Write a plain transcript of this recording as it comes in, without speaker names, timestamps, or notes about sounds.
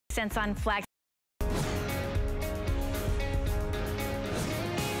Cents on flags.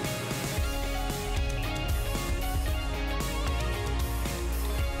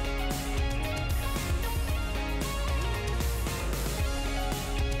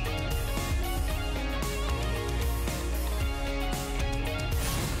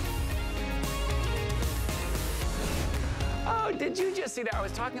 Did you just see that? I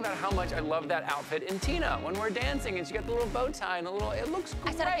was talking about how much I love that outfit in Tina when we're dancing, and she got the little bow tie and the little, it looks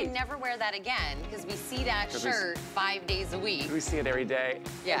great. I said I can never wear that again because we see that shirt 5 days a week. We see it every day.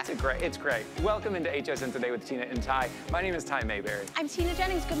 Yeah. It's great. Welcome into HSN Today with Tina and Ty. My name is Ty Mayberry. I'm Tina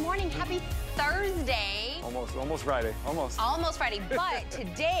Jennings. Good morning. Happy Thursday. Almost Friday. Almost Friday. But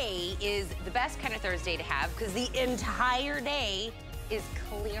today is the best kind of Thursday to have because the entire day is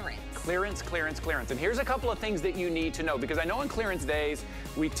clearance. Clearance. And here's a couple of things that you need to know, because I know on clearance days,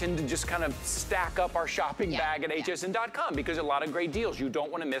 we tend to just kind of stack up our shopping bag at hsn.com because a lot of great deals. You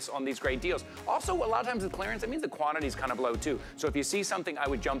don't want to miss on these great deals. Also, a lot of times with clearance, it means the quantity is kind of low too. So if you see something, I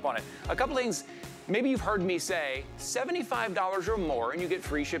would jump on it. A couple things, maybe you've heard me say $75 or more and you get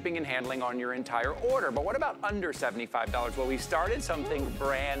free shipping and handling on your entire order. But what about under $75? Well, we started something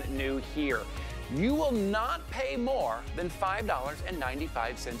brand new here. You will not pay more than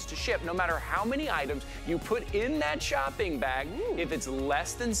 $5.95 to ship, no matter how many items you put in that shopping bag. If it's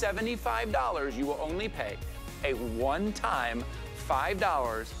less than $75, you will only pay a one-time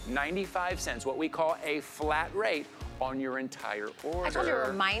 $5.95, what we call a flat rate on your entire order. I told you, it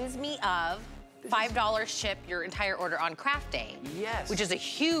reminds me of $5 ship your entire order on craft day. Yes. Which is a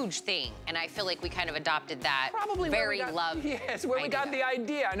huge thing. And I feel like we kind of adopted that. Probably loved. Yes, where we got the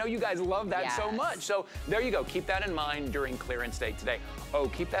idea. I know you guys love that so much. So there you go. Keep that in mind during clearance day today. Oh,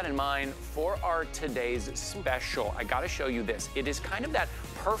 keep that in mind for our today's special. I gotta show you this. It is kind of that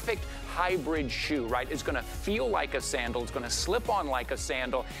perfect hybrid shoe, right? It's gonna feel like a sandal, it's gonna slip on like a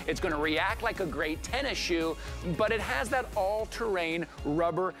sandal, it's gonna react like a great tennis shoe, but it has that all-terrain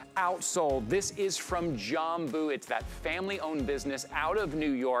rubber outsole. This is from Jambu. It's that family-owned business out of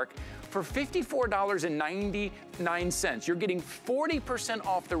New York. For $54.99, you're getting 40%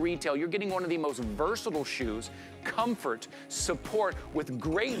 off the retail. You're getting one of the most versatile shoes, comfort, support, with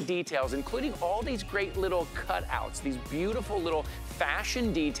great details, including all these great little cutouts, these beautiful little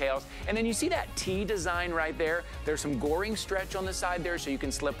fashion details. And then you see that T design right there. There's some goring stretch on the side there so you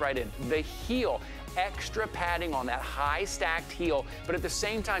can slip right in. The heel, extra padding on that high stacked heel, but at the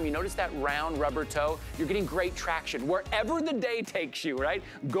same time, you notice that round rubber toe? You're getting great traction wherever the day takes you, right?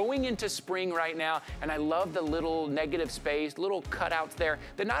 Going into spring right now, and I love the little negative space, little cutouts there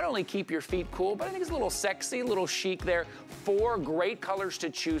that not only keep your feet cool, but I think it's a little sexy, a little chic there. 4 great colors to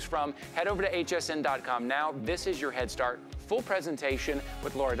choose from. Head over to hsn.com now. This is your head start. Full presentation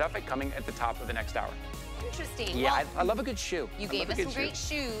with Laura Duffett coming at the top of the next hour. Interesting. Yeah, well, I love a good shoe. You gave us some great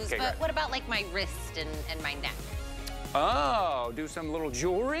shoes, okay, but what about like my wrist and my neck? Oh, do some little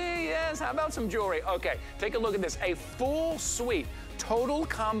jewelry? Yes, how about some jewelry? Okay, take a look at this. A full suite, total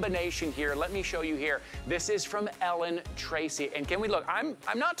combination here. Let me show you here. This is from Ellen Tracy. And can we look? I'm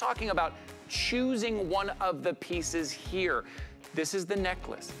not talking about choosing one of the pieces here. This is the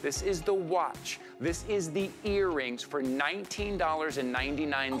necklace, this is the watch, this is the earrings for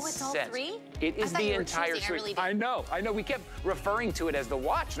 $19.99. Oh, it's all 3? It is the entire suite. I know, we kept referring to it as the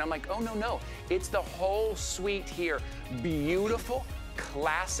watch, and I'm like, oh no, it's the whole suite here. Beautiful,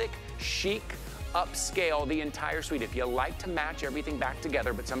 classic, chic, upscale, the entire suite. If you like to match everything back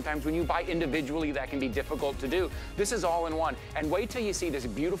together, but sometimes when you buy individually, that can be difficult to do. This is all in one. And wait till you see this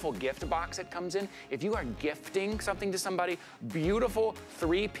beautiful gift box that comes in. If you are gifting something to somebody, beautiful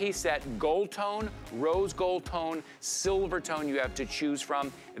 3-piece set, gold tone, rose gold tone, silver tone you have to choose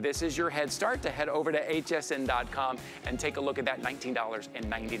from. This is your head start to head over to hsn.com and take a look at that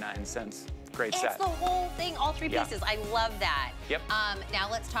 $19.99. Great set. It's the whole thing, all 3 pieces. I love that. Yep. Now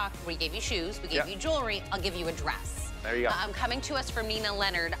let's talk. We gave you shoes, we gave you jewelry, I'll give you a dress. There you go. Coming to us from Nina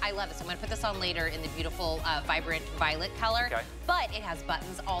Leonard. I love this. I'm going to put this on later in the beautiful vibrant violet color. Okay. But it has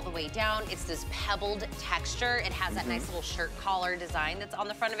buttons all the way down. It's this pebbled texture. It has that nice little shirt collar design that's on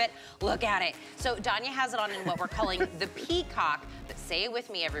the front of it. Look at it. So Danya has it on in what we're calling the peacock. But say it with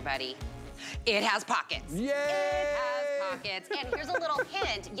me, everybody. It has pockets. Yay! It has pockets. And here's a little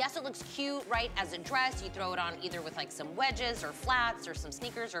hint. Yes, it looks cute, right, as a dress. You throw it on either with like some wedges or flats or some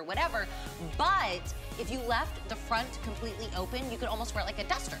sneakers or whatever. But if you left the front completely open, you could almost wear it like a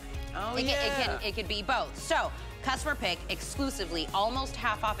duster. Oh, It could be both. So, customer pick exclusively, almost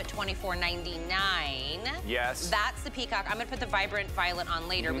half off at $24.99. Yes. That's the peacock. I'm going to put the vibrant violet on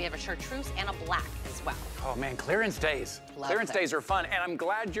later. We have a chartreuse and a black as well. Oh man, clearance days. Clearance days are fun, and I'm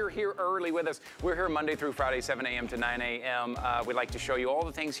glad you're here early with us. We're here Monday through Friday, 7 a.m. to 9 a.m. We like to show you all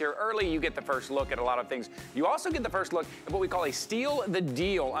the things here early. You get the first look at a lot of things. You also get the first look at what we call a steal the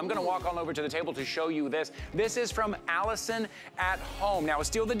deal. I'm gonna walk on over to the table to show you this. This is from Allison at Home. Now, a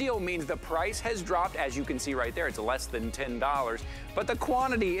steal the deal means the price has dropped, as you can see right there. It's less than $10, but the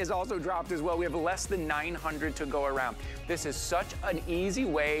quantity is also dropped as well. We have less than 900 to go around. This is such an easy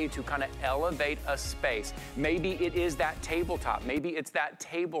way to kind of elevate a space. Maybe it is that tabletop. Maybe it's that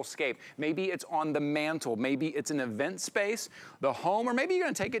tablescape. Maybe it's on the mantle. Maybe it's an event space, the home, or maybe you're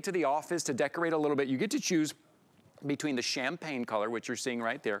gonna take it to the office to decorate a little bit. You get to choose between the champagne color, which you're seeing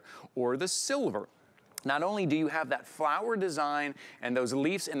right there, or the silver. Not only do you have that flower design and those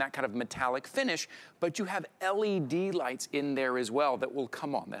leaves in that kind of metallic finish, but you have LED lights in there as well that will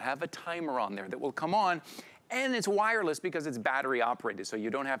come on, that have a timer on there that will come on. And it's wireless because it's battery operated, so you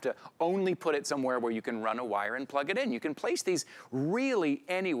don't have to only put it somewhere where you can run a wire and plug it in. You can place these really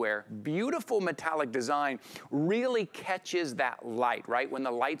anywhere. Beautiful metallic design really catches that light, right? When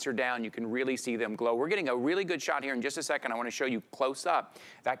the lights are down, you can really see them glow. We're getting a really good shot here in just a second. I want to show you close up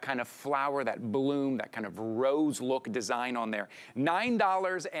that kind of flower, that bloom, that kind of rose look design on there.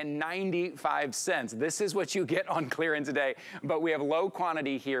 $9.95. This is what you get on clearance today, but we have low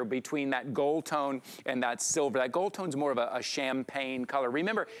quantity here between that gold tone and that silver. That gold tone's more of a champagne color.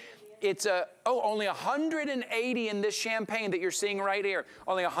 Remember, it's only 180 in this champagne that you're seeing right here.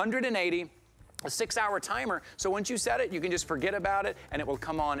 Only 180. A 6-hour timer, so once you set it, you can just forget about it, and it will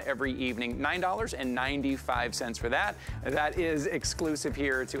come on every evening. $9.95 for that. That is exclusive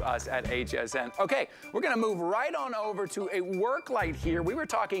here to us at HSN. Okay, we're gonna move right on over to a work light here. We were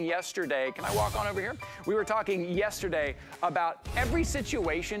talking yesterday, can I walk on over here? We were talking yesterday about every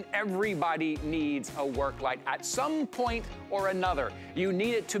situation, everybody needs a work light at some point or another. You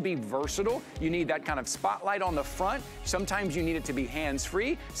need it to be versatile. You need that kind of spotlight on the front. Sometimes you need it to be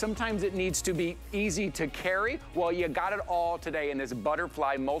hands-free. Sometimes it needs to be easy to carry. Well, you got it all today in this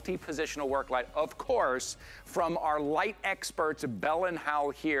butterfly multi-positional work light, of course, from our light experts, Bell and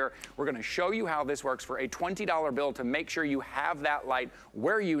Howell here. We're gonna show you how this works for a $20 bill to make sure you have that light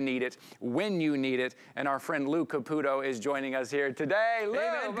where you need it, when you need it. And our friend Lou Caputo is joining us here today. Lou, hey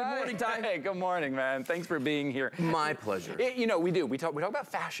man, good morning, Ty. Hey, good morning, man. Thanks for being here. My pleasure. You know, we do. We talk about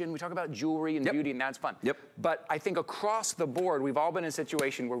fashion, we talk about jewelry and beauty, and that's fun. Yep. But I think across the board, we've all been in a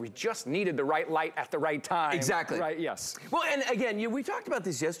situation where we just needed the right light at the right time. Exactly. Right, yes. Well, and again, we talked about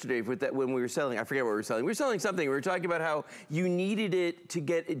this yesterday with that when we were selling, I forget what we were selling. We were selling something. We were talking about how you needed it to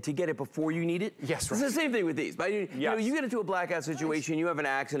get it before you need it. Yes, right. It's the same thing with these. But you know, you get into a blackout situation, you have an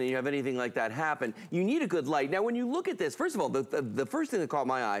accident, you have anything like that happen, you need a good light. Now, when you look at this, first of all, the first thing that caught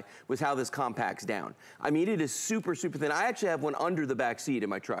my eye was how this compacts down. I mean, it is super, super thin. I actually have one under the back seat in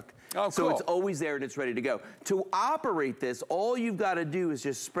my truck. Oh, cool. So it's always there and it's ready to go. To operate this, all you've got to do is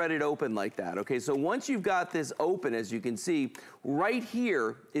just spread it open like that, okay? So once you've got this open, as you can see, right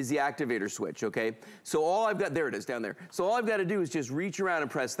here is the activator switch, okay? So all I've got, there it is down there. So all I've got to do is just reach around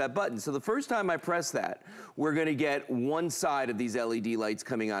and press that button. So the first time I press that, we're gonna get one side of these LED lights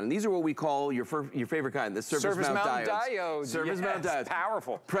coming on. And these are what we call your favorite kind, the surface mount diodes. Surface mount diodes.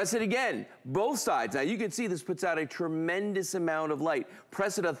 Powerful. Press it again, both sides. Now you can see this puts out a tremendous amount of light.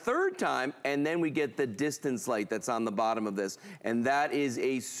 Press it a third time, and then we get the distance light that's on the bottom of this. And that is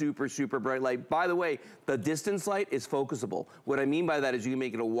a super, super bright light. By the way, the distance light is focusable. What I mean by that is you can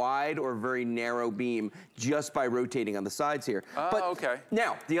make it a wide or very narrow beam just by rotating on the sides here. Oh, okay.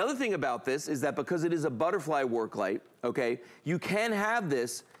 Now, the other thing about this is that because it is a butterfly work light, okay, you can have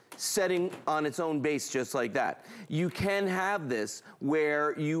this setting on its own base just like that. You can have this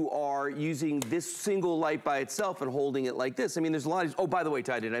where you are using this single light by itself and holding it like this. I mean, there's a lot of, oh, by the way,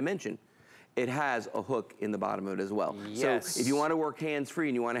 Ty, did I mention? It has a hook in the bottom of it as well. Yes. So if you want to work hands-free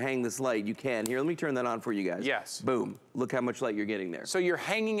and you want to hang this light, you can. Here, let me turn that on for you guys. Yes. Boom. Look how much light you're getting there. So you're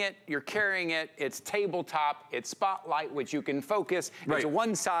hanging it, you're carrying it, it's tabletop, it's spotlight, which you can focus. Right. It's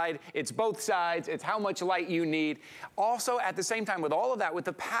one side, it's both sides, it's how much light you need. Also, at the same time, with all of that, with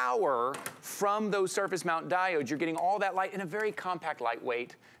the power from those surface mount diodes, you're getting all that light in a very compact,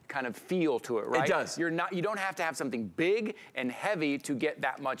 lightweight kind of feel to it, right? It does. You don't have to have something big and heavy to get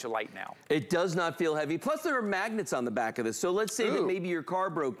that much light now. It does not feel heavy. Plus, there are magnets on the back of this. So let's say that maybe your car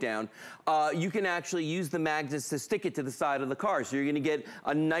broke down. You can actually use the magnets to stick it to the side of the car. So you're gonna get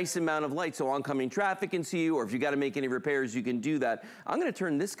a nice amount of light. So oncoming traffic can see you, or if you gotta make any repairs, you can do that. I'm gonna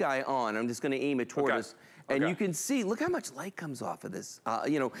turn this guy on. I'm just gonna aim it toward us. And you can see, look how much light comes off of this.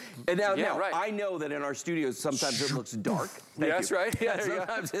 You know, and now, I know that in our studios, sometimes it looks dark. That's right. Yeah,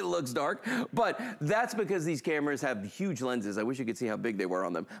 sometimes it looks dark. But that's because these cameras have huge lenses. I wish you could see how big they were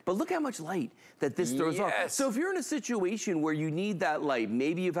on them. But look how much light that this throws off. So if you're in a situation where you need that light,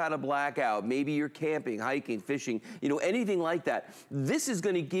 maybe you've had a blackout, maybe you're camping, hiking, fishing, you know, anything like that, this is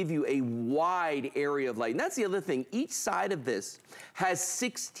going to give you a wide area of light. And that's the other thing. Each side of this has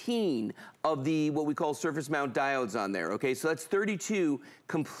 16 of the, what we call surface mount diodes on there, okay? So that's 32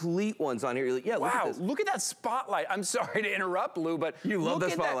 complete ones on here. You're like, yeah, look at this. Look at that spotlight. I'm sorry to interrupt, Lou, but you love the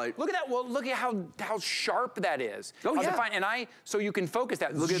spotlight. Look at that. Well, look at how sharp that is. Oh, yeah. And so you can focus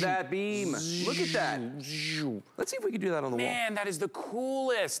that. Look at that beam. Look at that. Let's see if we can do that on the wall. Man, that is the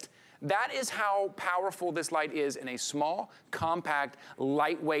coolest. That is how powerful this light is in a small, compact,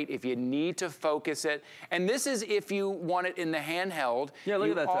 lightweight, if you need to focus it. And this is if you want it in the handheld. Yeah, look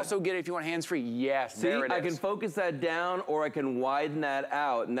at that. You also get it if you want hands-free. Yes, see, there it is. I can focus that down or I can widen that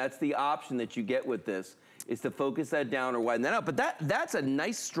out. And that's the option that you get with this, is to focus that down or widen that out. But that's a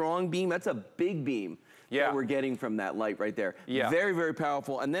nice, strong beam. That's a big beam that we're getting from that light right there. Yeah. Very, very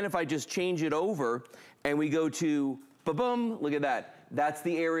powerful. And then if I just change it over and we go to, ba-boom, look at that. That's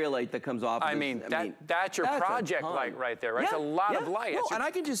the area light that comes off. I mean, that's your project light right there, right? It's a lot of light. Well, and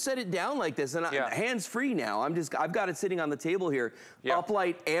I can just set it down like this, and hands-free now. I've got it sitting on the table here, up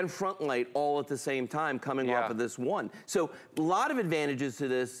light and front light all at the same time coming off of this one. So a lot of advantages to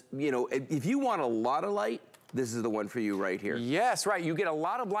this. You know, if you want a lot of light, this is the one for you right here. Yes, right. You get a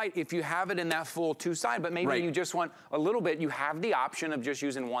lot of light if you have it in that full two-side, but maybe you just want a little bit. You have the option of just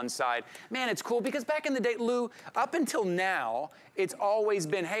using one side. Man, it's cool because back in the day, Lou, up until now, it's always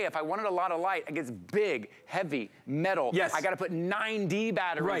been, hey, if I wanted a lot of light, it gets big, heavy, metal. Yes. I got to put 9D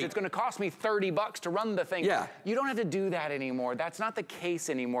batteries. Right. It's going to cost me $30 to run the thing. Yeah. You don't have to do that anymore. That's not the case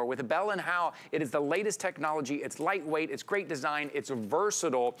anymore. With the Bell & Howell, it is the latest technology. It's lightweight. It's great design. It's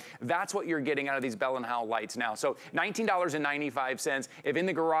versatile. That's what you're getting out of these Bell & Howell lights now. So $19.95. If in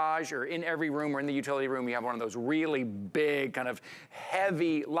the garage or in every room or in the utility room, you have one of those really big, kind of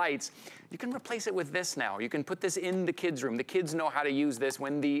heavy lights, you can replace it with this now. You can put this in the kids' room. The kids know how to use this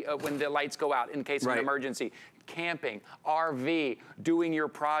when the lights go out in case of an emergency. Camping, RV, doing your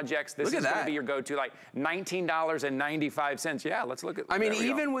projects. This is going to be your go-to, like $19.95. Yeah, let's look at. I mean,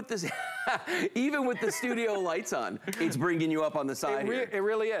 even with this, even with the studio lights on, it's bringing you up on the side here. It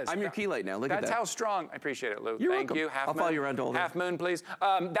really is. I'm your key light now. Look at that. That's how strong. I appreciate it, Lou. You're Thank welcome. you. Half I'll follow you around all day. Half moon, please.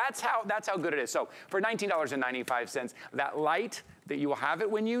 That's how good it is. So for $19.95, that light that you will have it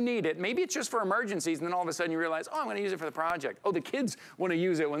when you need it. Maybe it's just for emergencies, and then all of a sudden you realize, oh, I'm going to use it for the project. Oh, the kids want to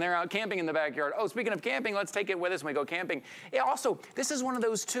use it when they're out camping in the backyard. Oh, speaking of camping, let's take it with us when we go camping. Also, this is one of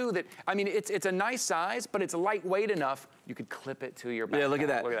those, too, that, I mean, it's a nice size, but it's lightweight enough. You could clip it to your backpack. Yeah, look at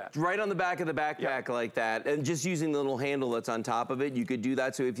that. Look at that. Right on the back of the backpack like that. And just using the little handle that's on top of it, you could do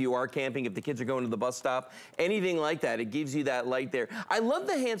that. So if you are camping, if the kids are going to the bus stop, anything like that, it gives you that light there. I love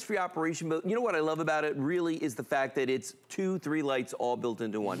the hands-free operation, but you know what I love about it really is the fact that it's 2-3 lights all built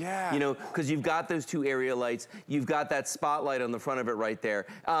into one. Yeah. You know, because you've got those 2 area lights, you've got that spotlight on the front of it right there.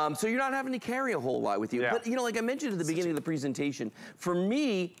 So you're not having to carry a whole lot with you. But you know, like I mentioned at the beginning of the presentation, for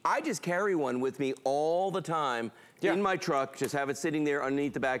me, I just carry one with me all the time in my truck, just have it sitting there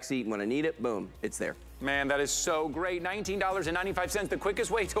underneath the back seat. When I need it, boom, it's there. Man, that is so great. $19.95. The quickest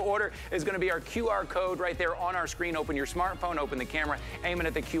way to order is going to be our QR code right there on our screen. Open your smartphone, open the camera, aim it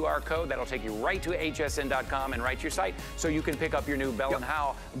at the QR code. That'll take you right to hsn.com and right to your site so you can pick up your new Bell &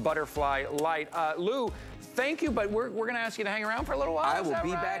 Howell Butterfly Light. Lou, thank you, but we're going to ask you to hang around for a little while. I will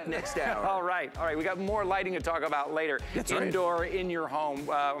be back next hour. All right. We got more lighting to talk about later. That's indoor, in your home.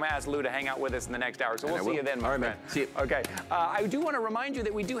 I'm going to ask Lou to hang out with us in the next hour, so we'll see you then, my friend. See you. Okay. I do want to remind you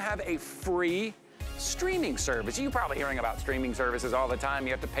that we do have a free streaming service. You're probably hearing about streaming services all the time.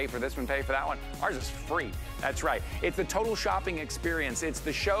 You have to pay for this one, pay for that one. Ours is free. That's right. It's the total shopping experience. It's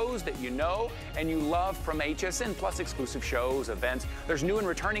the shows that you know and you love from HSN, plus exclusive shows, events. There's new and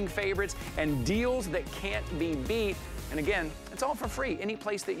returning favorites and deals that can't be beat. And again, it's all for free. Any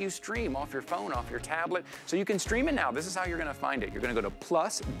place that you stream, off your phone, off your tablet. So you can stream it now. This is how you're going to find it. You're going to go to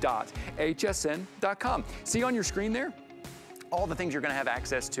plus.hsn.com. See on your screen there? All the things you're going to have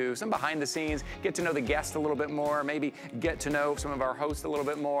access to, some behind the scenes, get to know the guest a little bit more, maybe get to know some of our hosts a little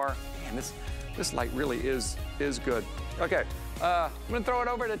bit more. Man, this light really is good. Okay, I'm going to throw it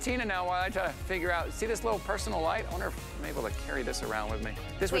over to Tina now while I try to figure out, see this little personal light? I wonder if I'm able to carry this around with me.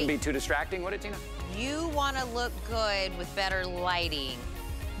 This wouldn't be too distracting, would it, Tina? You want to look good with better lighting.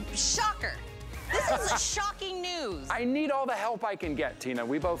 Shocker. This is shocking news. I need all the help I can get, Tina.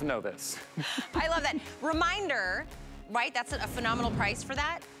 We both know this. I love that. Reminder right? That's a phenomenal price for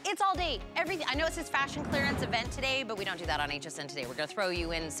that. It's all day, everything. I know it says fashion clearance event today, but we don't do that on HSN today. We're gonna throw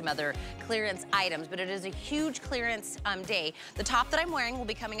you in some other clearance items, but it is a huge clearance day. The top that I'm wearing will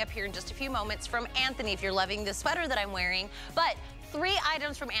be coming up here in just a few moments from Anthony, if you're loving the sweater that I'm wearing. But 3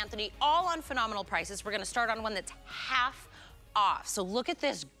 items from Anthony, all on phenomenal prices. We're gonna start on one that's half off. So look at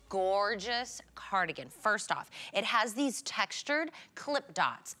this gorgeous cardigan. First off, it has these textured clip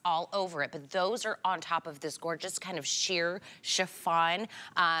dots all over it, but those are on top of this gorgeous kind of sheer chiffon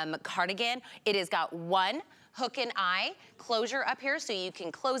cardigan. It has got one hook and eye closure up here, so you can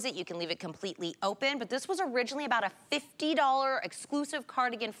close it, you can leave it completely open, but this was originally about a $50 exclusive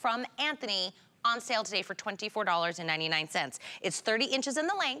cardigan from Anthony, on sale today for $24.99. It's 30 inches in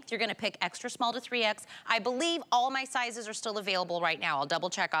the length. You're gonna pick extra small to 3X. I believe all my sizes are still available right now. I'll double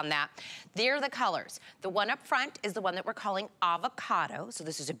check on that. There are the colors. The one up front is the one that we're calling avocado. So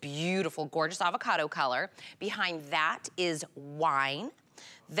this is a beautiful, gorgeous avocado color. Behind that is wine.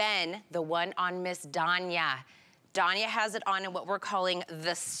 Then the one on Miss Danya. Danya has it on in what we're calling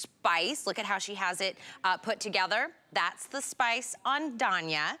the spice. Look at how she has it put together. That's the spice on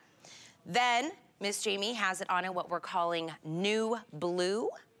Danya. Then Miss Jamie has it on in what we're calling new blue.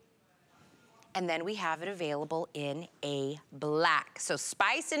 And then we have it available in a black. So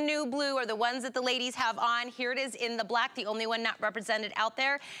spice and new blue are the ones that the ladies have on. Here it is in the black, the only one not represented out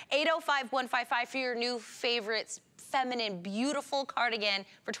there. 805-155 for your new favorites. Feminine, beautiful cardigan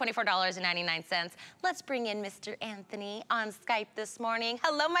for $24.99. Let's bring in Mr. Anthony on Skype this morning.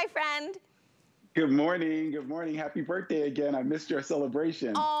 Hello, my friend. Good morning. Good morning. Happy birthday again. I missed your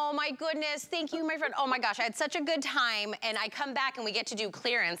celebration. Oh my goodness. Thank you, my friend. Oh my gosh, I had such a good time, and I come back and we get to do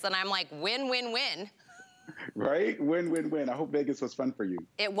clearance, and I'm like, win, win, win. Right? Win, win, win. I hope Vegas was fun for you.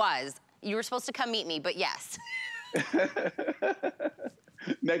 It was. You were supposed to come meet me, but yes.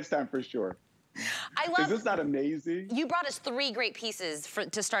 Next time for sure. I love. Is this not amazing? You brought us 3 great pieces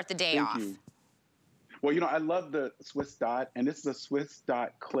to start the day off. Thank you. Well, you know, I love the Swiss dot, and this is a Swiss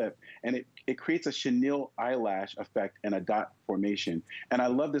dot clip, and it creates a chenille eyelash effect and a dot formation. And I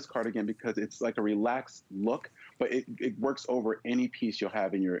love this cardigan because it's like a relaxed look, but it works over any piece you'll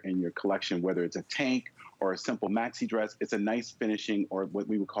have in your collection, whether it's a tank or a simple maxi dress. It's a nice finishing, or what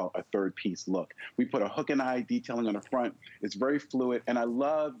we would call a 3rd piece look. We put a hook and eye detailing on the front. It's very fluid, and I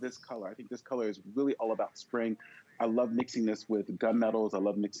love this color. I think this color is really all about spring. I love mixing this with gunmetals. I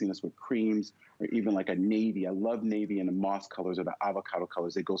love mixing this with creams, or even like a navy. I love navy and the moss colors or the avocado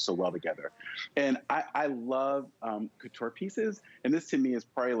colors. They go so well together. And I love couture pieces. And this to me is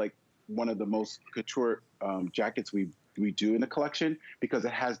probably like one of the most couture jackets we do in the collection, because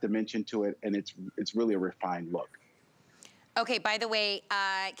it has dimension to it, and it's really a refined look. Okay, by the way,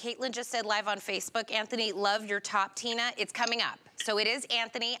 Caitlin just said live on Facebook, Anthony, love your top, Tina. It's coming up. So it is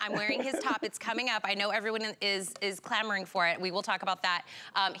Anthony. I'm wearing his top. It's coming up. I know everyone is clamoring for it. We will talk about that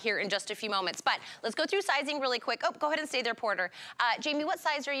here in just a few moments. But let's go through sizing really quick. Oh, go ahead and stay there, Porter. Jamie, what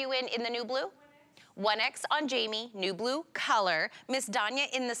size are you in the new blue? 1X on Jamie, new blue color. Miss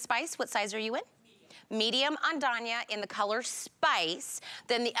Danya in the spice, what size are you in? Medium on Danya in the color spice.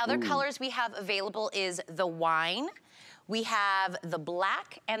 Then the other colors we have available is the wine. We have the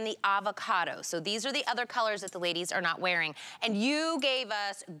black and the avocado. So these are the other colors that the ladies are not wearing. And you gave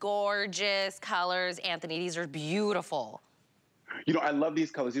us gorgeous colors, Anthony. These are beautiful. You know, I love these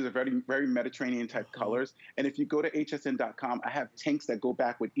colors. These are very, very Mediterranean type colors. And if you go to hsn.com, I have tanks that go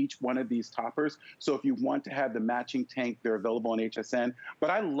back with each one of these toppers. So if you want to have the matching tank, they're available on HSN.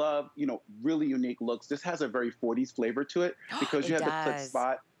 But I love, you know, really unique looks. This has a very 40s flavor to it, because you have the clip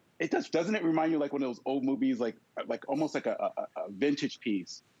spot. It does. Doesn't it remind you like one of those old movies, like almost like a vintage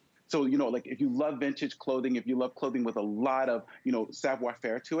piece? So, you know, like if you love vintage clothing, if you love clothing with a lot of, you know,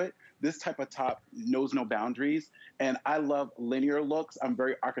 savoir-faire to it, this type of top knows no boundaries. And I love linear looks. I'm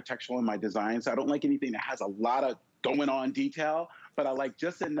very architectural in my designs. I don't like anything that has a lot of going on detail, but I like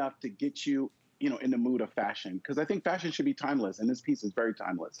just enough to get you, you know, in the mood of fashion, because I think fashion should be timeless, and this piece is very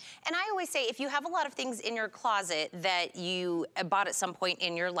timeless. And I always say, if you have a lot of things in your closet that you bought at some point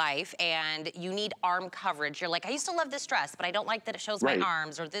in your life and you need arm coverage, you're like, I used to love this dress, but I don't like that it shows my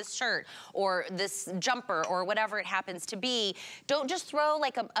arms, or this shirt, or this jumper, or whatever it happens to be. Don't just throw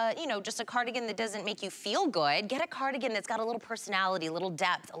like you know, just a cardigan that doesn't make you feel good. Get a cardigan that's got a little personality, a little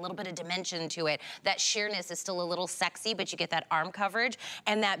depth, a little bit of dimension to it. That sheerness is still a little sexy, but you get that arm coverage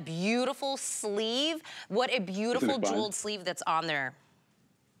and that beautiful sleeve. What a beautiful jeweled sleeve that's on there.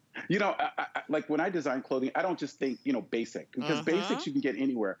 You know, like when I design clothing, I don't just think, you know, basic, because basics you can get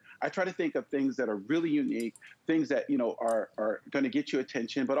anywhere. I try to think of things that are really unique, things that, you know, are going to get you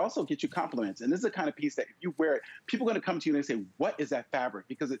attention, but also get you compliments. And this is the kind of piece that if you wear it, people are going to come to you and they say, what is that fabric?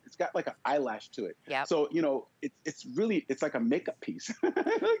 Because it's got like an eyelash to it. Yep. So, you know, it's really, it's like a makeup piece. Yes.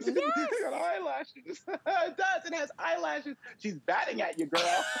 It's got eyelashes. It does. It has eyelashes. She's batting at you,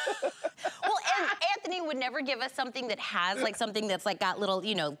 girl. Well, and Anthony would never give us something that has like something that's like got little,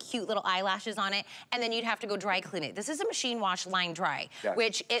 you know, cute little eyelashes on it, and then you'd have to go dry clean it. This is a machine wash line dry,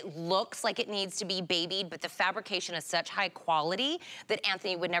 which it looks like it needs to be babied, but the fabrication is such high quality that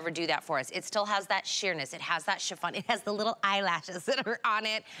Anthony would never do that for us. It still has that sheerness, it has that chiffon, it has the little eyelashes that are on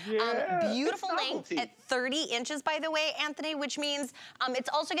it. Yeah, beautiful length at 30 inches, by the way, Anthony, which means it's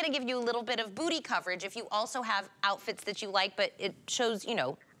also gonna give you a little bit of booty coverage if you also have outfits that you like, but it shows, you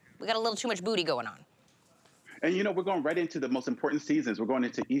know, we got a little too much booty going on. And, you know, we're going right into the most important seasons. We're going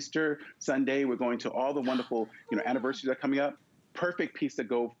into Easter Sunday. We're going to all the wonderful, you know, anniversaries that are coming up. Perfect piece to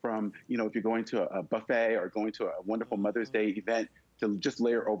go from, you know, if you're going to a buffet or going to a wonderful Mother's Day event, to just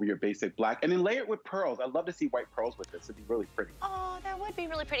layer over your basic black. And then layer it with pearls. I'd love to see white pearls with this. It'd be really pretty. Oh, that would be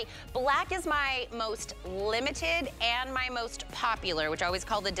really pretty. Black is my most limited and my most popular, which I always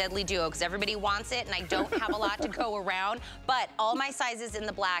call the deadly duo because everybody wants it and I don't have a lot to go around. But all my sizes in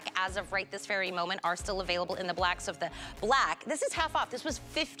the black, as of right this very moment, are still available in the black. So if the black, this is half off. This was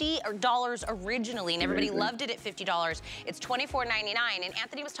 $50 originally and everybody loved it at $50. It's $24.99. And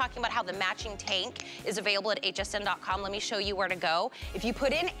Anthony was talking about how the matching tank is available at hsn.com. Let me show you where to go. If you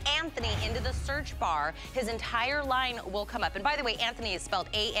put in Anthony into the search bar, his entire line will come up. And by the way, Anthony is spelled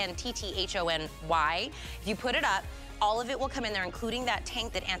A-N-T-T-H-O-N-Y. If you put it up, all of it will come in there, including that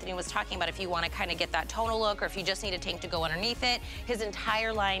tank that Anthony was talking about if you want to kind of get that tonal look or if you just need a tank to go underneath it. His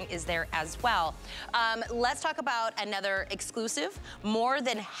entire line is there as well. Let's talk about another exclusive, more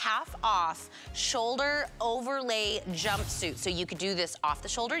than half off shoulder overlay jumpsuit. So you could do this off the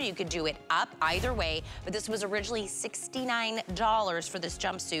shoulder, you could do it up, either way, but this was originally $69 for this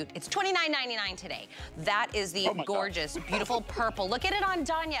jumpsuit. It's $29.99 today. That is the gorgeous, beautiful purple. Look at it on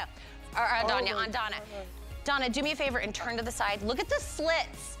Danya, or on Donna. Donna, do me a favor and turn to the side. Look at the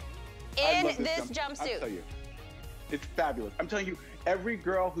slits in this jumpsuit. I'll tell you, it's fabulous. I'm telling you, every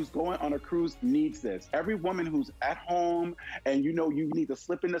girl who's going on a cruise needs this. Every woman who's at home and you know you need to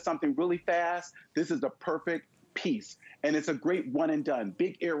slip into something really fast, this is the perfect piece. And it's a great one and done.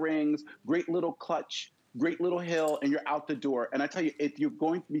 Big earrings, great little clutch, great little heel, and you're out the door. And I tell you, if you're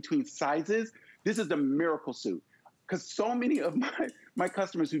going between sizes, this is the miracle suit. Because so many of my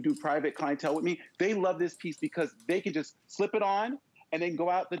customers who do private clientele with me, they love this piece because they can just slip it on and then go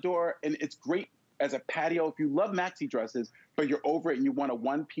out the door. And it's great as a patio. If you love maxi dresses, but you're over it and you want a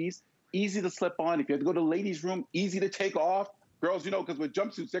one piece, easy to slip on. If you have to go to the ladies' room, easy to take off. Girls, you know, because with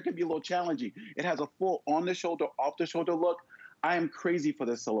jumpsuits, there can be a little challenging. It has a full on the shoulder, off the shoulder look. I am crazy for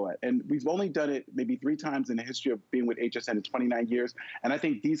this silhouette. And we've only done it maybe 3 times in the history of being with HSN in 29 years. And I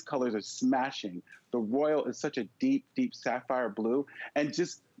think these colors are smashing. The royal is such a deep, deep sapphire blue. And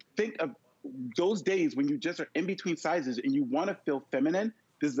just think of those days when you just are in between sizes and you want to feel feminine.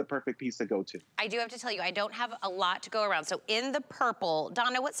 This is the perfect piece to go to. I do have to tell you, I don't have a lot to go around. So in the purple,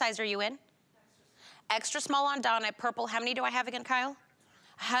 Donna, what size are you in? Extra small on Donna, purple. How many do I have again, Kyle?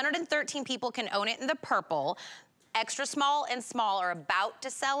 113 people can own it in the purple. Extra small and small are about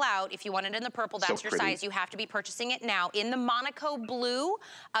to sell out. If you want it in the purple, that's your size. You have to be purchasing it now. In the Monaco blue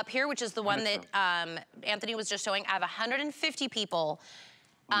up here, which is the one that Anthony was just showing, I have 150 people.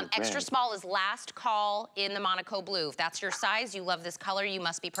 Extra small is last call in the Monaco blue. If that's your size, you love this color, you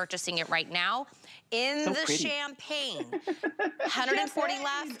must be purchasing it right now. In the champagne, 140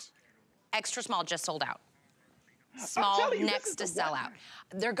 left. Extra small just sold out. Small next to sell out.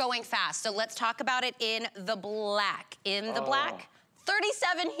 They're going fast. So let's talk about it in the black. In the black,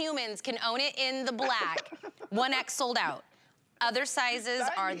 37 humans can own it in the black. 1X sold out. Other sizes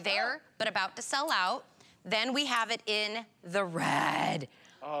are there, but about to sell out. Then we have it in the red.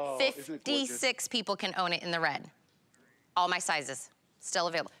 56 people can own it in the red. All my sizes still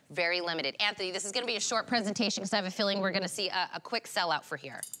available. Very limited. Anthony, this is gonna be a short presentation because I have a feeling we're gonna see a quick sellout for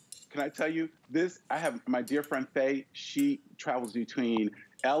here. Can I tell you this? I have my dear friend Faye. She travels between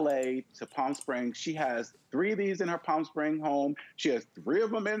LA to Palm Springs. She has 3 of these in her Palm Springs home. She has 3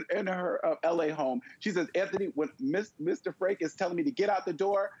 of them in her LA home. She says, Anthony, when Mr. Frake is telling me to get out the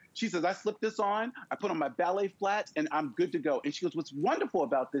door, she says, I slip this on, I put on my ballet flats, and I'm good to go. And she goes, what's wonderful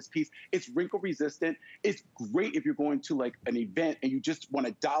about this piece, it's wrinkle resistant. It's great if you're going to like an event and you just want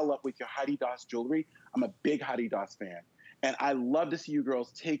to doll up with your Heidi Daus jewelry. I'm a big Heidi Daus fan. And I love to see you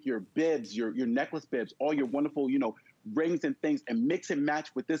girls take your bibs, your necklace bibs, all your wonderful, you know, rings and things and mix and match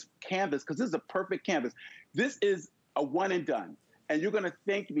with this canvas, because this is a perfect canvas. This is a one and done. And you're gonna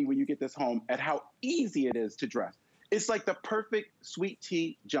thank me when you get this home at how easy it is to dress. It's like the perfect sweet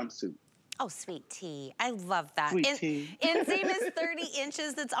tea jumpsuit. Oh, sweet tea. I love that. Sweet tea. Inseam is 30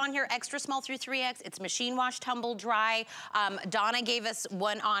 inches. That's on here, extra small through 3X. It's machine wash, tumble dry. Donna gave us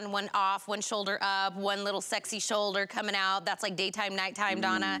one on, one off, one shoulder up, one little sexy shoulder coming out. That's like daytime, nighttime,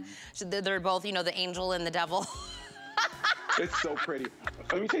 Donna. So they're both, you know, the angel and the devil. It's so pretty.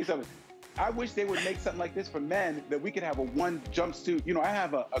 Let me tell you something. I wish they would make something like this for men, that we could have a one jumpsuit. You know, I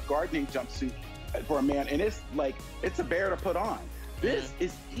have a gardening jumpsuit for a man, and it's like, it's a bear to put on. This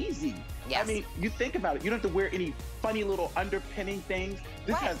is easy. Yes. I mean, you think about it. You don't have to wear any funny little underpinning things.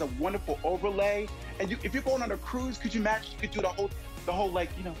 This has a wonderful overlay. And if you're going on a cruise, could you match? You could do the whole like,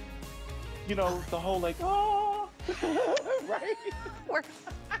 the whole like, oh, right?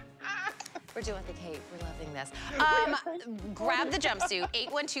 We're doing the cape. We're loving this. Grab the jumpsuit,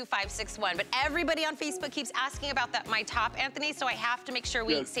 812561. But everybody on Facebook keeps asking about that my top, Anthony, so I have to make sure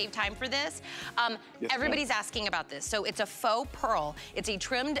we save time for this. Everybody's asking about this. So it's a faux pearl. It's a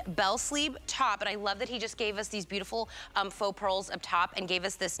trimmed bell sleeve top, and I love that he just gave us these beautiful faux pearls up top and gave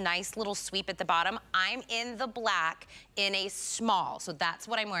us this nice little sweep at the bottom. I'm in the black in a small, so that's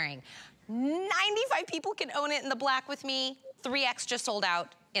what I'm wearing. 95 people can own it in the black with me. 3X just sold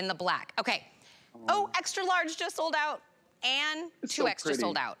out in the black. Okay. Oh, extra large just sold out, and 2X just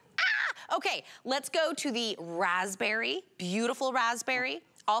sold out. Ah! Okay, let's go to the raspberry, beautiful raspberry.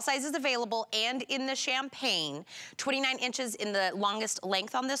 All sizes available, and in the champagne. 29 inches in the longest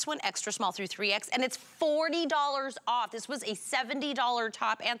length on this one, extra small through 3X, and it's $40 off. This was a $70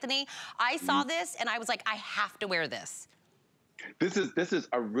 top, Anthony. I saw this and I was like, I have to wear this. This is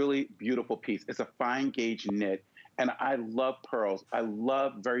a really beautiful piece. It's a fine gauge knit. And I love pearls. I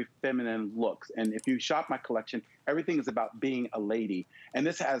love very feminine looks. And if you shop my collection, everything is about being a lady. And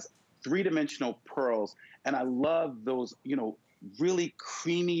this has three-dimensional pearls. And I love those, really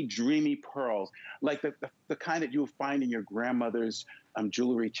creamy, dreamy pearls, like the kind that you would find in your grandmother's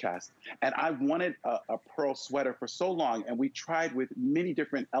jewelry chest. And I wanted a pearl sweater for so long, and we tried with many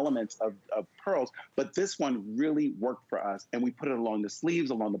different elements of pearls, but this one really worked for us, and we put it along the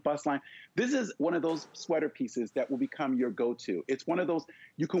sleeves, along the bust line. This is one of those sweater pieces that will become your go-to. It's one of those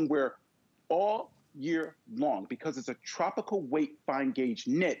you can wear all year long because it's a tropical weight fine gauge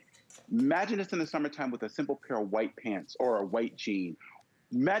knit. Imagine this in the summertime with a simple pair of white pants or a white jean.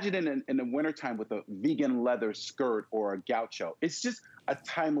 Imagine it in the wintertime with a vegan leather skirt or a gaucho. It's just a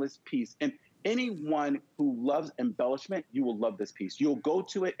timeless piece. And anyone who loves embellishment, you will love this piece. You'll go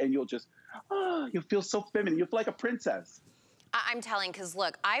to it and you'll just, you'll feel so feminine. You'll feel like a princess. I'm telling, because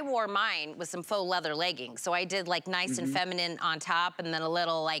look, I wore mine with some faux leather leggings. So I did like nice and feminine on top and then a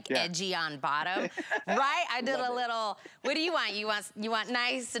little like edgy on bottom, right? I did a little, what do you want? You want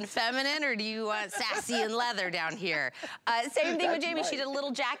nice and feminine, or do you want sassy and leather down here? Same thing with Jamie. She did a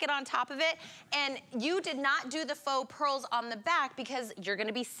little jacket on top of it. And you did not do the faux pearls on the back because you're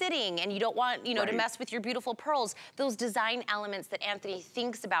gonna be sitting and you don't want, to mess with your beautiful pearls. Those design elements that Anthony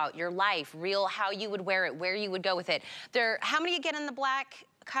thinks about, your life, real, how you would wear it, where you would go with it. How many again in the black,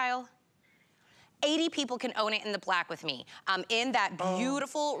 Kyle? 80 people can own it in the black with me. In that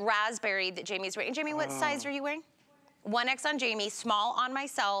beautiful raspberry that Jamie's wearing. Jamie, what size are you wearing? 1X on Jamie, small on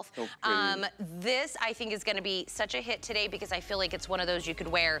myself. So this, I think, is gonna be such a hit today because I feel like it's one of those you could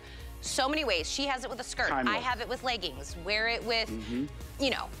wear so many ways. She has it with a skirt. Timeless. I have it with leggings. Wear it with,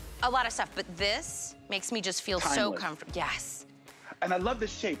 a lot of stuff. But this makes me just feel so comfortable. Yes. And I love the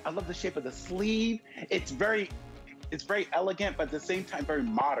shape. I love the shape of the sleeve. It's very elegant, but at the same time, very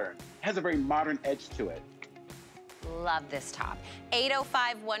modern. It has a very modern edge to it. Love this top.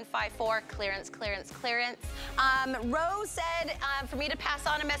 805-154, clearance, clearance, clearance. Rose said for me to pass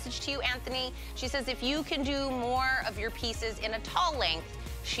on a message to you, Anthony. She says if you can do more of your pieces in a tall length,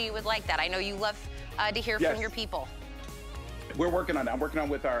 she would like that. I know you love to hear from your people. We're working on it. I'm working on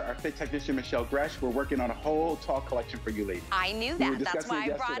with our fit technician, Michelle Gresh. We're working on a whole tall collection for you ladies. I knew that. That's why I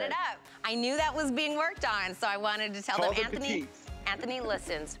brought it up. I knew that was being worked on, so I wanted to tell them, Anthony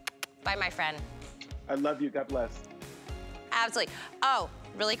listens. Bye, my friend. I love you. God bless. Absolutely. Oh,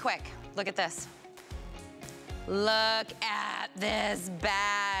 really quick. Look at this. Look at this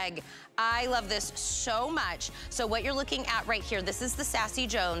bag. I love this so much. So what you're looking at right here, this is the Sassy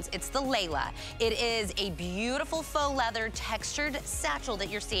Jones. It's the Layla. It is a beautiful faux leather textured satchel that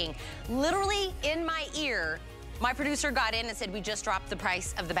you're seeing. Literally in my ear, my producer got in and said, we just dropped the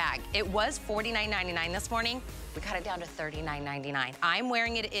price of the bag. It was $49.99 this morning. We cut it down to $39.99. I'm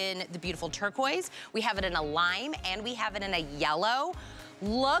wearing it in the beautiful turquoise. We have it in a lime and we have it in a yellow.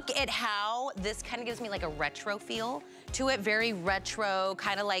 Look at how this kind of gives me like a retro feel to it. Very retro,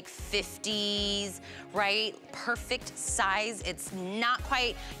 kind of like 50s, right? Perfect size. It's not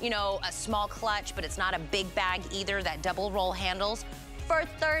quite, you know, a small clutch, but it's not a big bag either. That double roll handles for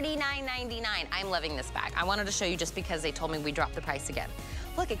 $39.99. I'm loving this bag. I wanted to show you just because they told me we dropped the price again.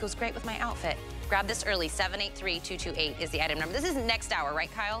 Look, it goes great with my outfit. Grab this early. 783-228 is the item number. This is next hour,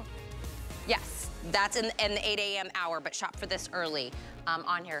 right, Kyle? Yes, that's in the 8 a.m. hour, but shop for this early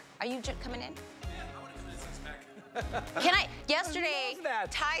on here. Are you coming in? Yeah, I want to come in a six-pack. Can I? Yesterday,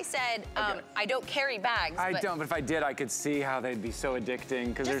 Ty said, I don't carry bags. I don't, but if I did, I could see how they'd be so addicting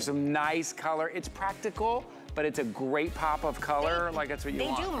because there's some nice color. It's practical, but it's a great pop of color. Like that's what you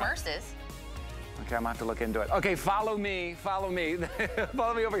want. They do immersives. Okay, I'm gonna have to look into it. Okay, follow me, follow me.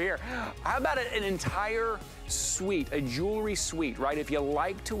 Follow me over here. How about an entire suite, a jewelry suite, right? If you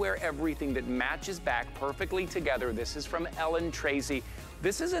like to wear everything that matches back perfectly together, this is from Ellen Tracy.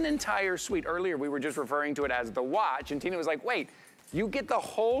 This is an entire suite. Earlier, we were just referring to it as the watch, and Tina was like, wait, you get the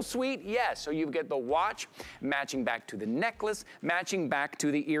whole suite? Yes, so you get the watch, matching back to the necklace, matching back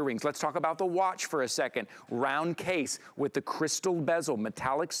to the earrings. Let's talk about the watch for a second. Round case with the crystal bezel,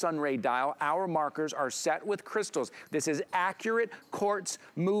 metallic sunray dial. Hour markers are set with crystals. This is accurate quartz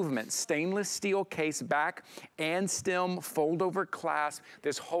movement. Stainless steel case back and stem, fold over clasp.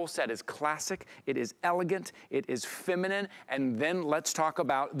 This whole set is classic, it is elegant, it is feminine, and then let's talk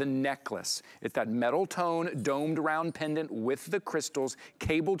about the necklace. It's that metal tone, domed round pendant with the crystals,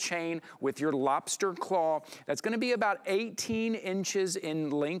 cable chain with your lobster claw. That's gonna be about 18 inches in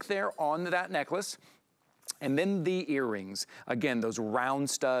length there on that necklace. And then the earrings, again, those round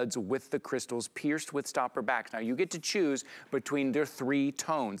studs with the crystals pierced with stopper backs. Now you get to choose between their 3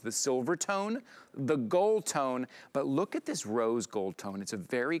 tones, the silver tone, the gold tone, but look at this rose gold tone. It's a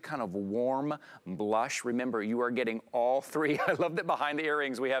very kind of warm blush. Remember, you are getting all 3. I love that behind the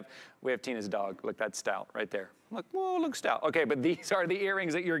earrings we have Tina's dog. Look, that's Stout right there. Look, whoa, look Stout. Okay, but these are the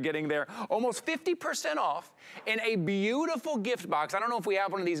earrings that you're getting there. Almost 50% off in a beautiful gift box. I don't know if we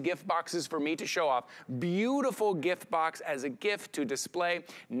have one of these gift boxes for me to show off. Beautiful gift box as a gift to display.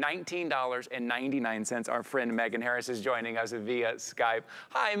 $19.99. Our friend Megan Harris is joining us via Skype.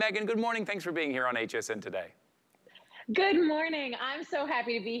 Hi, Megan. Good morning. Thanks for being here on HSN today. Good morning. I'm so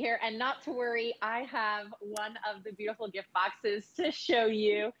happy to be here, and not to worry, I have one of the beautiful gift boxes to show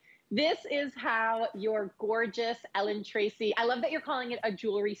you. This is how your gorgeous Ellen Tracy, I love that you're calling it a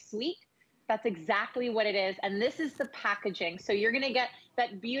jewelry suite. That's exactly what it is. And this is the packaging. So you're gonna get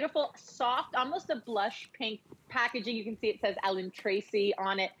that beautiful, soft, almost a blush pink packaging. You can see it says Ellen Tracy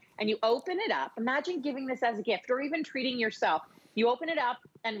on it. And you open it up. Imagine giving this as a gift or even treating yourself. You open it up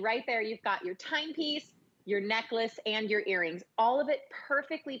and right there you've got your timepiece, your necklace, and your earrings, all of it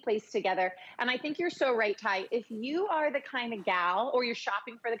perfectly placed together. And I think you're so right, Ty. If you are the kind of gal, or you're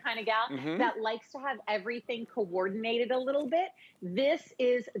shopping for the kind of gal that likes to have everything coordinated a little bit, this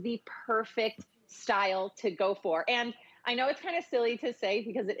is the perfect style to go for. And I know it's kind of silly to say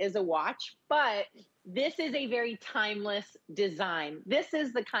because it is a watch, but this is a very timeless design. This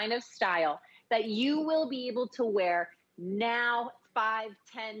is the kind of style that you will be able to wear now, 5,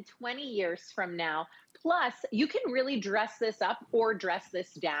 10, 20 years from now. Plus, you can really dress this up or dress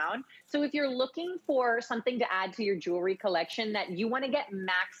this down. So if you're looking for something to add to your jewelry collection that you want to get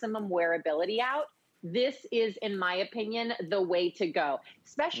maximum wearability out, this is, in my opinion, the way to go,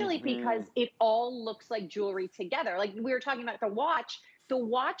 especially because it all looks like jewelry together. Like we were talking about the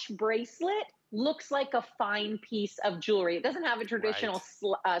watch bracelet looks like a fine piece of jewelry. It doesn't have a traditional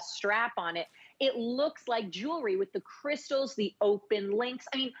strap on it. It looks like jewelry with the crystals, the open links.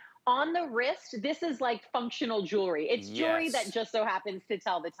 I mean, on the wrist, this is like functional jewelry. It's jewelry that just so happens to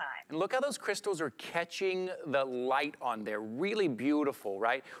tell the time. And look how those crystals are catching the light on there. Really beautiful,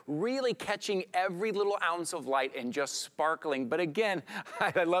 right? Really catching every little ounce of light and just sparkling. But again,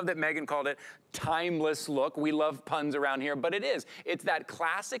 I love that Megan called it timeless look. We love puns around here, but it is. It's that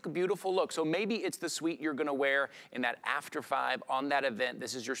classic, beautiful look. So maybe it's the suite you're gonna wear in that after 5 on that event.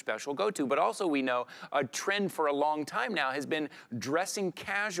 This is your special go-to. But also we know a trend for a long time now has been dressing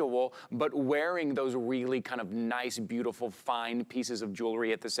casual, but wearing those really kind of nice, beautiful, fine pieces of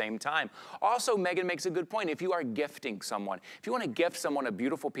jewelry at the same time. Also, Megan makes a good point. If you are gifting someone, if you wanna gift someone a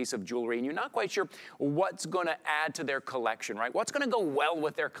beautiful piece of jewelry and you're not quite sure what's gonna add to their collection, right? What's gonna go well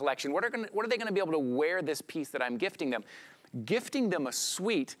with their collection? What are they gonna be able to wear this piece that I'm gifting them? Gifting them a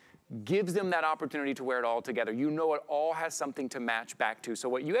suite gives them that opportunity to wear it all together. You know it all has something to match back to. So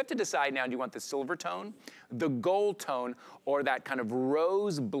what you have to decide now, do you want the silver tone, the gold tone, or that kind of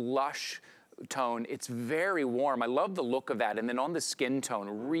rose blush tone, it's very warm. I love the look of that. And then on the skin tone,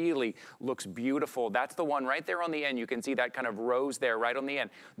 really looks beautiful. That's the one right there on the end. You can see that kind of rose there right on the end.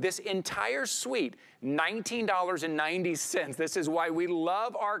 This entire suite, $19.90. This is why we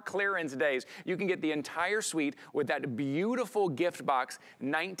love our clearance days. You can get the entire suite with that beautiful gift box,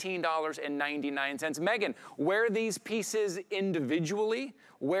 $19.99. Megan, wear these pieces individually,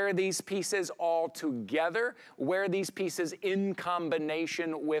 wear these pieces all together, wear these pieces in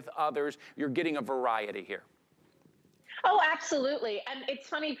combination with others. You're getting a variety here. Oh, absolutely. And it's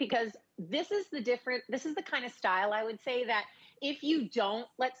funny because this is the kind of style I would say that if you don't,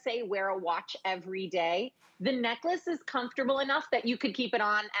 let's say, wear a watch every day, the necklace is comfortable enough that you could keep it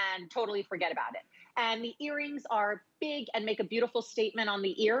on and totally forget about it. And the earrings are big and make a beautiful statement on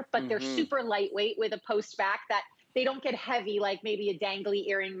the ear, but they're super lightweight with a post back that they don't get heavy like maybe a dangly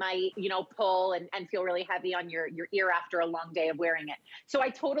earring might, you know, pull and feel really heavy on your ear after a long day of wearing it. So I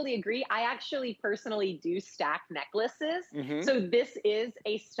totally agree. I actually personally do stack necklaces. So this is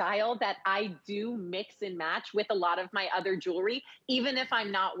a style that I do mix and match with a lot of my other jewelry, even if I'm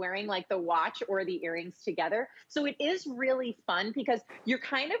not wearing like the watch or the earrings together. So it is really fun because you're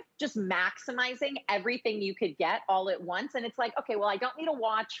kind of just maximizing everything you could get all at once. And it's like, okay, well, I don't need a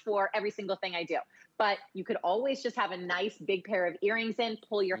watch for every single thing I do. But you could always just have a nice big pair of earrings in,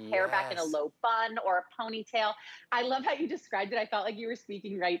 pull your hair back in a low bun or a ponytail. I love how you described it. I felt like you were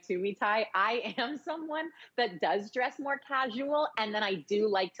speaking right to me, Ty. I am someone that does dress more casual, and then I do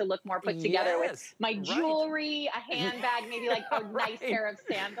like to look more put together with my jewelry, a handbag, maybe like a nice pair of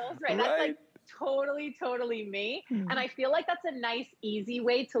sandals, right? That's like totally me. And I feel like that's a nice, easy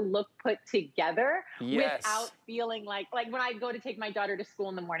way to look put together without feeling like when I go to take my daughter to school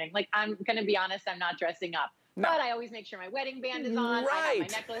in the morning, like I'm going to be honest, I'm not dressing up. No. But I always make sure my wedding band is on, I have my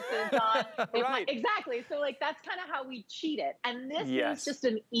necklaces on. Exactly. So like, that's kind of how we cheat it. And this is just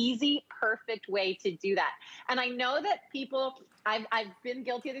an easy, perfect way to do that. And I know that people, I've been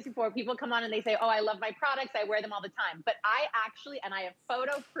guilty of this before. People come on and they say, oh, I love my products, I wear them all the time. But I actually, and I have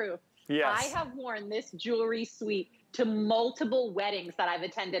photo proof, I have worn this jewelry suite to multiple weddings that I've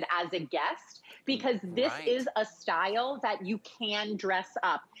attended as a guest because this is a style that you can dress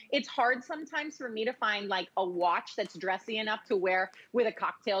up. It's hard sometimes for me to find like a watch that's dressy enough to wear with a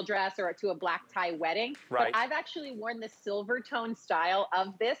cocktail dress or to a black tie wedding. But I've actually worn the silver tone style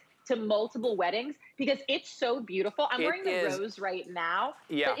of this to multiple weddings because it's so beautiful. I'm wearing the rose right now,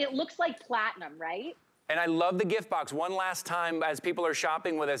 but it looks like platinum, right? And I love the gift box. One last time as people are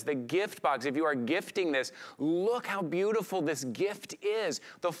shopping with us, the gift box, if you are gifting this, look how beautiful this gift is.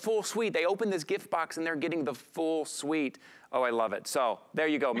 The full suite. They open this gift box and they're getting the full suite. Oh, I love it. So there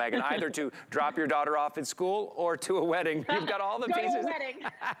you go, Megan. Either to drop your daughter off at school or to a wedding. You've got all the pieces.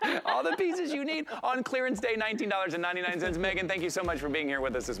 All the pieces you need on clearance day, $19.99. Megan, thank you so much for being here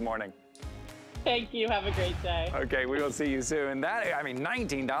with us this morning. Thank you. Have a great day. Okay, we will see you soon.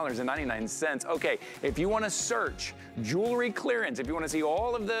 $19.99. Okay, if you want to search jewelry clearance, if you want to see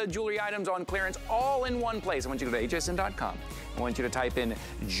all of the jewelry items on clearance all in one place, I want you to go to hsn.com. I want you to type in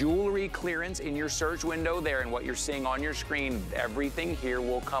jewelry clearance in your search window there, and what you're seeing on your screen, everything here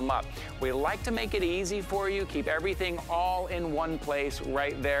will come up. We like to make it easy for you, keep everything all in one place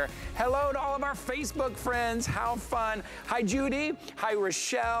right there. Hello to all of our Facebook friends. How fun. Hi, Judy. Hi,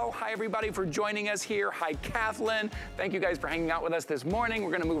 Rochelle. Hi, everybody, for joining us here. Hi, Kathleen. Thank you guys for hanging out with us this morning. We're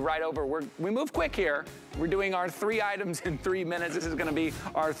going to move right over. We move quick here. We're doing our 3 items in 3 minutes. This is going to be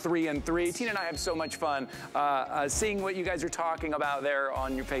our 3 and 3. Tina and I have so much fun seeing what you guys are talking about there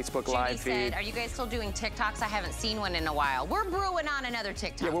on your Facebook Live feed. Judy said, are you guys still doing TikToks? I haven't seen one in a while. We're brewing on another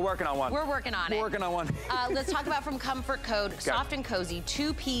TikTok. Yeah, we're working on one. We're working on it. We're working on one. Let's talk about from Comfort Code, soft and cozy,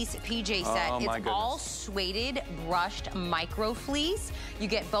 2-piece PJ set. It's all suede brushed micro fleece. You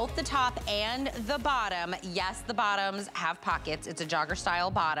get both the top and the bottom. Yes, the bottoms have pockets. It's a jogger style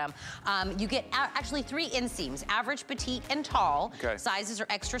bottom. You get actually 3 inseams, average, petite, and tall. Sizes are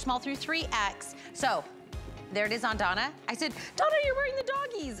extra small through 3X. So there it is on Donna. I said, Donna, you're wearing the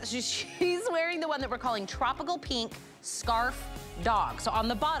doggies. She's wearing the one that we're calling tropical pink scarf dog. So on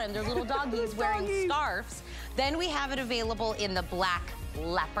the bottom, they're little doggies wearing scarves. Then we have it available in the black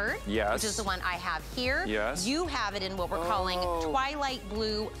leopard, which is the one I have here. You have it in what we're calling twilight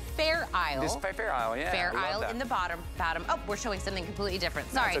blue Fair Isle. This Fair Isle, yeah. Fair Isle in the bottom. Oh, we're showing something completely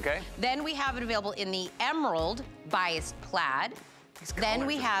different. Sorry. That's okay. Then we have it available in the emerald biased plaid. Then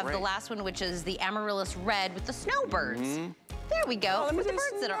we have the last one, which is the amaryllis red with the snowbirds. There we go. With the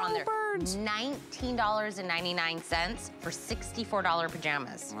birds that are on there. $19.99 for $64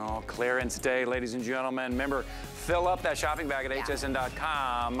 pajamas. Oh, clearance day, ladies and gentlemen. Remember, fill up that shopping bag at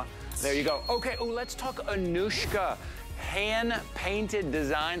hsn.com. There you go. Okay, let's talk Anushka. hand-painted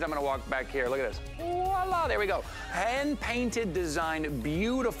designs. I'm gonna walk back here, look at this. Voila, there we go. Hand-painted design,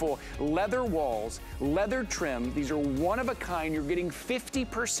 beautiful leather walls, leather trim. These are one of a kind. You're getting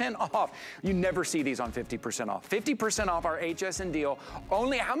 50% off. You never see these on 50% off. 50% off our HSN deal.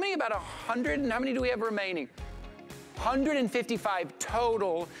 Only, how many, about 100, and how many do we have remaining? 155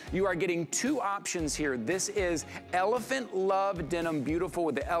 total. You are getting two options here. This is Elephant Love denim, beautiful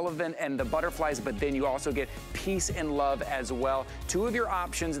with the elephant and the butterflies, but then you also get Peace and Love as well. Two of your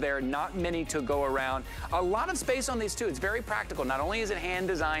options there, not many to go around. A lot of space on these too. It's very practical. Not only is it hand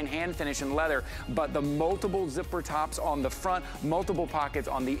designed, hand finished in leather, but the multiple zipper tops on the front, multiple pockets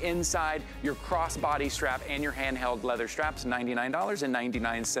on the inside, your crossbody strap and your handheld leather straps,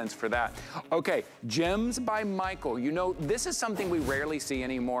 $99.99 for that. Okay, Gems by Michael. You know, this is something we rarely see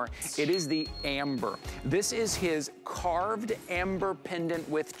anymore. It is the amber. This is his carved amber pendant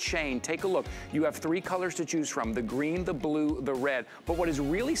with chain. Take a look. You have three colors to choose from, the green, the blue, the red. But what is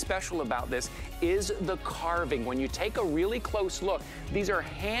really special about this is the carving. When you take a really close look, these are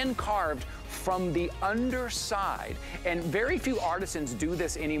hand carved from the underside. And very few artisans do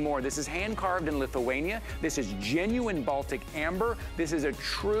this anymore. This is hand carved in Lithuania. This is genuine Baltic amber. This is a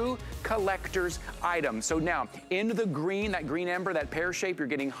true collector's item. So now in the green, that green amber, that pear shape, you're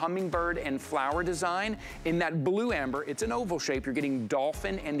getting hummingbird and flower design. In that blue amber, it's an oval shape. You're getting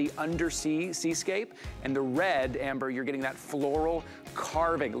dolphin and the undersea seascape. And the red amber, you're getting that floral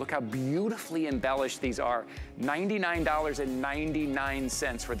carving. Look how beautifully embellished these are.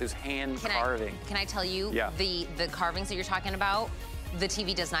 $99.99 for this hand carving. Can I tell you, the carvings that you're talking about, the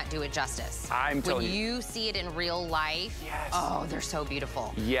TV does not do it justice. I'm telling you. When you see it in real life, oh, they're so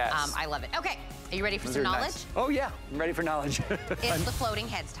beautiful. Yes. I love it. Okay, are you ready for some knowledge? Nice. Oh yeah, I'm ready for knowledge. It's the floating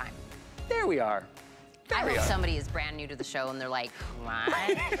heads time. There we are. I hope somebody is brand new to the show and they're like, what?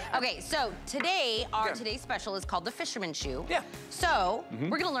 Okay, so today, today's special is called the fisherman shoe. Yeah. So,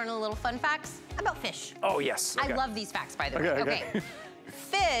 we're gonna learn a little fun facts about fish. Oh, yes. I love these facts, by the way. Okay.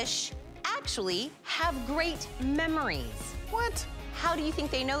 Fish actually have great memories. What? How do you think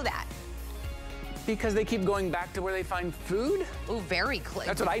they know that? Because they keep going back to where they find food? Oh, very clear.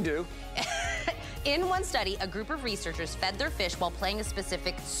 That's what I do. In one study, a group of researchers fed their fish while playing a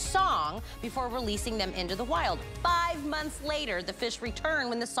specific song before releasing them into the wild. 5 months later, the fish returned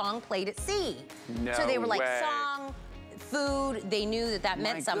when the song played at sea. No So they were like, way. Song, food, they knew that that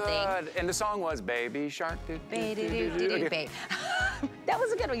meant something. God. And the song was Baby Shark. Babe. That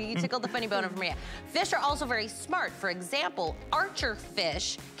was a good one. You tickled the funny bone of Maria. Fish are also very smart. For example, archer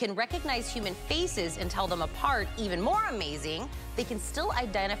fish can recognize human faces and tell them apart. Even more amazing, they can still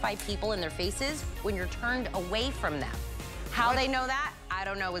identify people in their faces when you're turned away from them. How they know that, I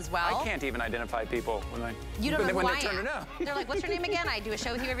don't know as well. I can't even identify people when you don't know who I am. Up. They're like, what's your name again? I do a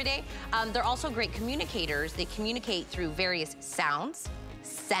show with you every day. They're also great communicators. They communicate through various sounds,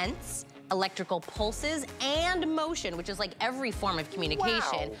 scents, electrical pulses, and motion, which is like every form of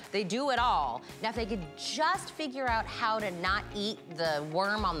communication. Wow. They do it all. Now, if they could just figure out how to not eat the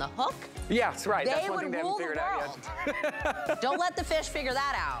worm on the hook, yes, right. They would rule the world. Don't let the fish figure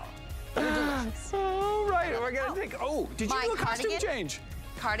that out. All right, we're gonna take, did you do a costume change?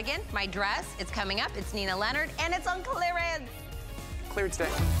 Cardigan, my dress, it's coming up. It's Nina Leonard, and it's on clearance. Clearance day.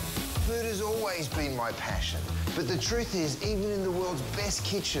 Food has always been my passion, but the truth is, even in the world's best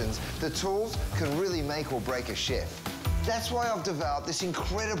kitchens, the tools can really make or break a chef. That's why I've developed this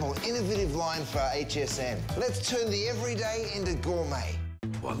incredible, innovative line for HSN. Let's turn the everyday into gourmet.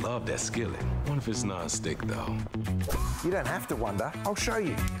 Well, I love that skillet. I wonder if it's non-stick, though. You don't have to wonder. I'll show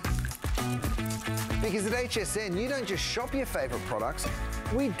you. Because at HSN, you don't just shop your favorite products,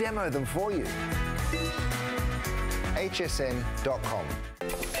 we demo them for you. hsn.com.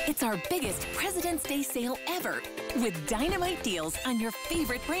 It's our biggest President's Day sale ever, with dynamite deals on your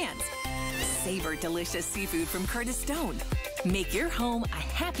favorite brands. Savor delicious seafood from Curtis Stone. Make your home a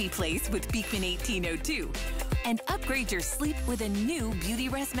happy place with Beekman 1802. And upgrade your sleep with a new Beauty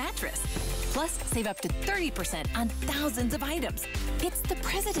Rest mattress. Plus, save up to 30% on thousands of items. It's the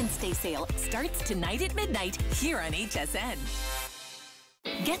President's Day sale. Starts tonight at midnight here on HSN.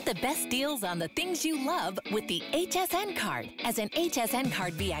 Get the best deals on the things you love with the HSN card. As an HSN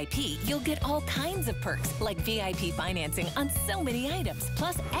card VIP, you'll get all kinds of perks, like VIP financing on so many items,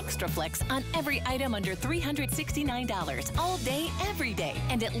 plus extra flex on every item under $369 all day, every day,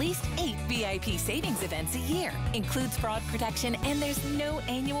 and at least 8 VIP savings events a year. Includes fraud protection, and there's no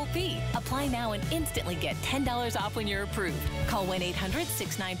annual fee. Apply now and instantly get $10 off when you're approved. Call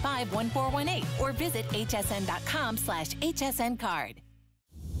 1-800-695-1418 or visit hsn.com/HSN card.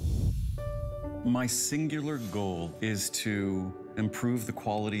 My singular goal is to improve the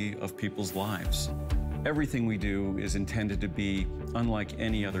quality of people's lives. Everything we do is intended to be unlike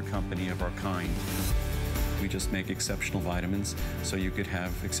any other company of our kind. We just make exceptional vitamins so you could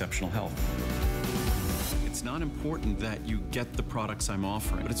have exceptional health. It's not important that you get the products I'm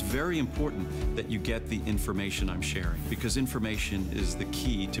offering, but it's very important that you get the information I'm sharing, because information is the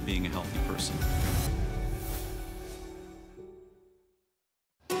key to being a healthy person.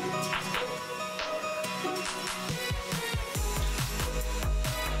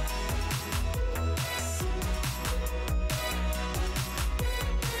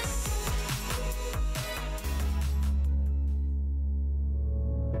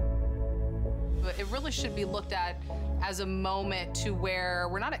 It really should be looked at as a moment to where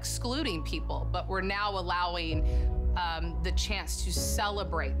we're not excluding people, but we're now allowing the chance to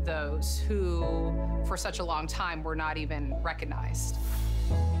celebrate those who, for such a long time, were not even recognized.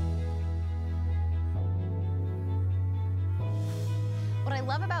 What I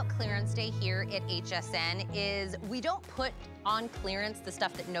love about Clearance Day here at HSN is we don't put on clearance the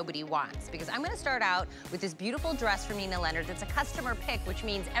stuff that nobody wants, because I'm going to start out with this beautiful dress from Nina Leonard. It's a customer pick, which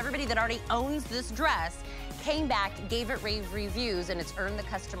means everybody that already owns this dress came back, gave it rave reviews, and it's earned the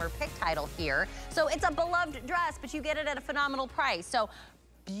customer pick title here. So it's a beloved dress, but you get it at a phenomenal price. So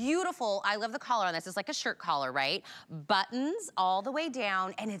beautiful. I love the collar on this. It's like a shirt collar, right? Buttons all the way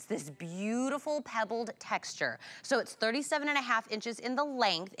down, and it's this beautiful pebbled texture. So it's 37.5 inches in the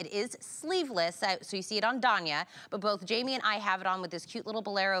length. It is sleeveless, so you see it on Danya, but both Jamie and I have it on with this cute little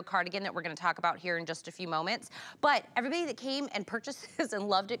bolero cardigan that we're going to talk about here in just a few moments. But everybody that came and purchased this and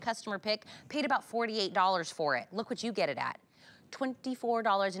loved it, customer pick, paid about $48 for it. Look what you get it at.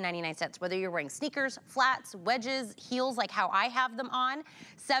 $24.99, whether you're wearing sneakers, flats, wedges, heels like how I have them on.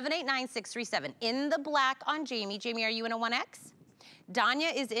 789-637 in the black on Jamie. Jamie, are you in a 1X?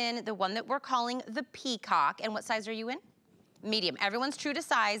 Danya is in the one that we're calling the peacock. And what size are you in? Medium. Everyone's true to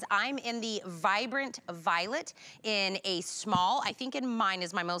size. I'm in the vibrant violet in a small. I think in mine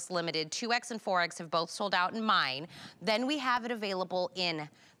is my most limited. 2X and 4X have both sold out in mine. Then we have it available in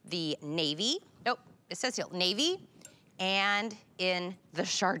the navy. Oh, it says here, navy, and in the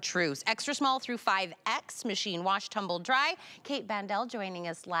chartreuse. Extra small through 5X, machine wash, tumble dry. Kate Bandel joining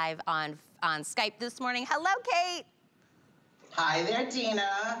us live on Skype this morning. Hello, Kate. Hi there,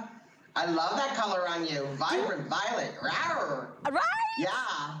 Tina. I love that color on you. Vibrant violet. Rawr. Right?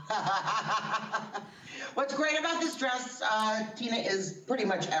 Yeah. What's great about this dress, Tina, is pretty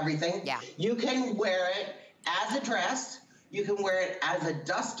much everything. Yeah. You can wear it as a dress. You can wear it as a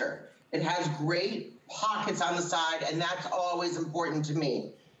duster. It has great pockets on the side, and that's always important to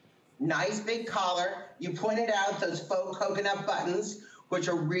me. Nice big collar. You pointed out those faux coconut buttons, which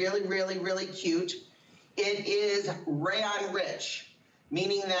are really, really, really cute. It is rayon rich,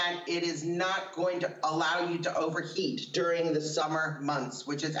 meaning that it is not going to allow you to overheat during the summer months,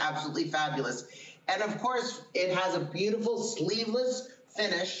 which is absolutely fabulous. And of course, it has a beautiful sleeveless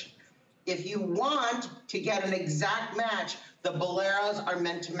finish. If you want to get an exact match, the boleros are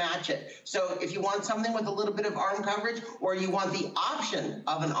meant to match it. So if you want something with a little bit of arm coverage, or you want the option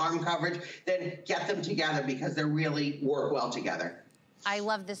of an arm coverage, then get them together because they really work well together. I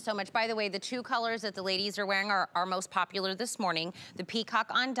love this so much. By the way, the two colors that the ladies are wearing are most popular this morning. The peacock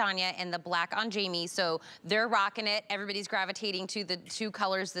on Danya and the black on Jamie. So they're rocking it. Everybody's gravitating to the two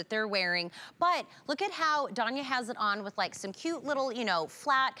colors that they're wearing. But look at how Danya has it on with like some cute little, you know,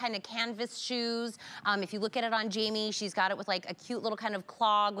 flat kind of canvas shoes. If you look at it on Jamie, she's got it with like a cute little kind of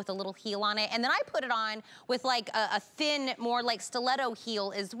clog with a little heel on it. And then I put it on with like a thin, more like stiletto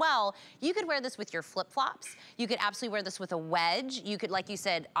heel as well. You could wear this with your flip-flops. You could absolutely wear this with a wedge. You could, like you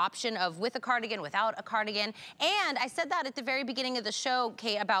said, option of with a cardigan, without a cardigan. And I said that at the very beginning of the show,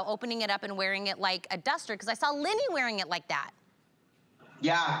 Kate, about opening it up and wearing it like a duster, because I saw Lenny wearing it like that.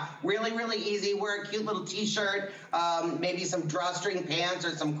 Yeah, really, really easy. Wear a cute little t-shirt, maybe some drawstring pants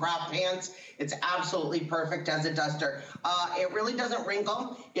or some crop pants. It's absolutely perfect as a duster. It really doesn't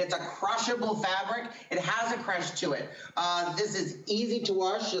wrinkle. It's a crushable fabric. It has a crush to it. This is easy to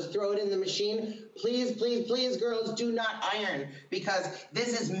wash. Just throw it in the machine. Please, please, please, girls, do not iron, because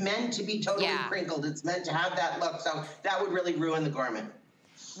this is meant to be totally crinkled. It's meant to have that look, so that would really ruin the garment.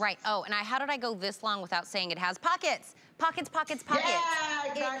 Right. Oh, and how did I go this long without saying it has pockets? Pockets, pockets, pockets.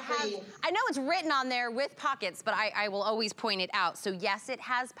 Yeah, exactly. I know it's written on there with pockets, but I will always point it out. So yes, it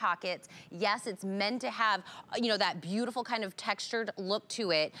has pockets. Yes, it's meant to have, you know, that beautiful kind of textured look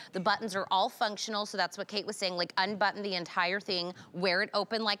to it. The buttons are all functional, so that's what Kate was saying, like unbutton the entire thing, wear it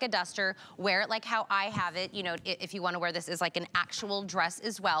open like a duster, wear it like how I have it, you know, if you want to wear this as like an actual dress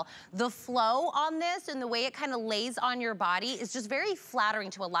as well. The flow on this and the way it kind of lays on your body is just very flattering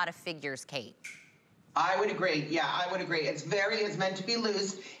to a lot of figures, Kate. I would agree. Yeah, I would agree. It's meant to be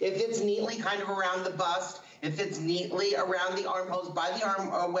loose. It fits neatly kind of around the bust. It fits neatly around the armholes by the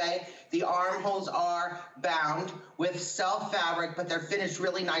armway. The armholes are bound with self fabric, but they're finished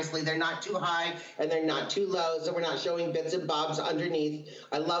really nicely. They're not too high and they're not too low, so we're not showing bits and bobs underneath.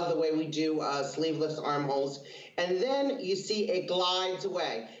 I love the way we do sleeveless armholes. And then you see it glides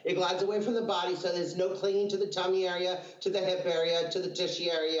away. It glides away from the body, so there's no clinging to the tummy area, to the hip area, to the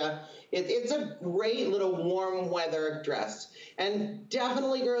tushy area. It's a great little warm weather dress. And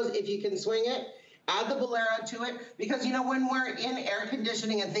definitely, girls, if you can swing it, add the bolero to it, because, you know, when we're in air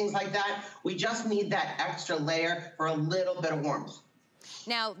conditioning and things like that, we just need that extra layer for a little bit of warmth.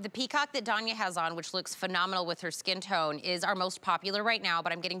 Now, the peacock that Danya has on, which looks phenomenal with her skin tone, is our most popular right now,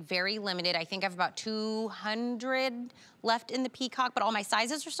 but I'm getting very limited. I think I have about 200 left in the peacock, but all my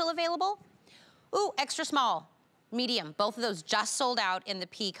sizes are still available. Ooh, extra small. Medium, both of those just sold out in the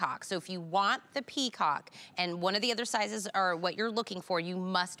peacock. So if you want the peacock and one of the other sizes are what you're looking for, you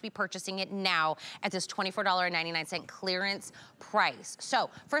must be purchasing it now at this $24.99 clearance price. So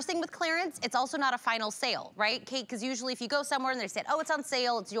first thing with clearance, it's also not a final sale, right, Kate? Because usually if you go somewhere and they said, oh, it's on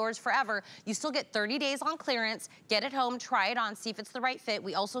sale, it's yours forever, you still get 30 days on clearance, get it home, try it on, see if it's the right fit.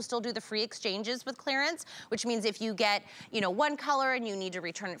 We also still do the free exchanges with clearance, which means if you get, you know, one color and you need to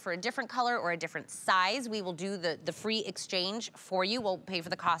return it for a different color or a different size, we will do the free exchange for you. We'll pay for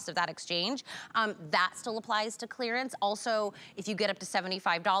the cost of that exchange. That still applies to clearance. Also, if you get up to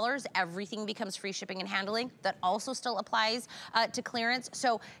 $75, everything becomes free shipping and handling. That also still applies to clearance.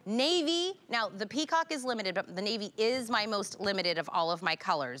 So navy, now the peacock is limited, but the navy is my most limited of all of my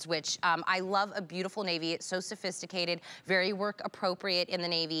colors, which I love a beautiful navy. It's so sophisticated, very work appropriate in the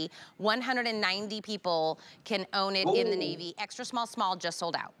navy. 190 people can own it in the navy. Extra small, small just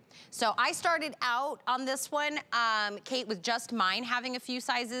sold out. So I started out on this one, Kate, with just mine having a few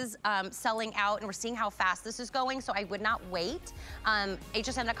sizes selling out, and we're seeing how fast this is going, so I would not wait.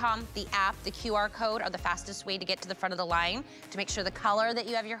 HSN.com, the app, the QR code are the fastest way to get to the front of the line to make sure the color that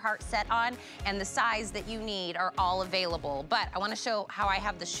you have your heart set on and the size that you need are all available. But I want to show how I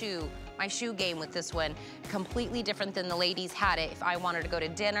have the shoe, my shoe game with this one, completely different than the ladies had it. If I wanted to go to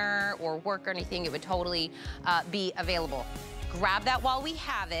dinner or work or anything, it would totally be available. Grab that while we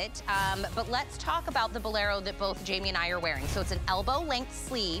have it, but let's talk about the bolero that both Jamie and I are wearing. So it's an elbow length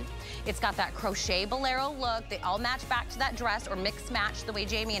sleeve. It's got that crochet bolero look. They all match back to that dress or mix match the way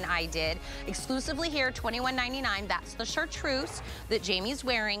Jamie and I did. Exclusively here, $21.99. That's the chartreuse that Jamie's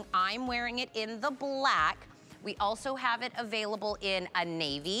wearing. I'm wearing it in the black. We also have it available in a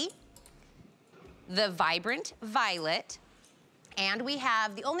navy, the vibrant violet, and we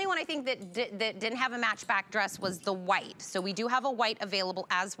have, the only one I think that didn't have a match back dress was the white. So we do have a white available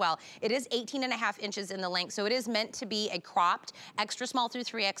as well. It is 18.5 inches in the length, so it is meant to be a cropped, extra small through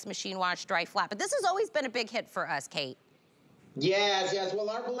 3X machine wash, dry flat. But this has always been a big hit for us, Kate. Yes, yes. Well,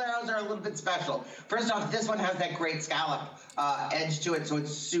 our boleros are a little bit special. First off, this one has that great scallop edge to it, so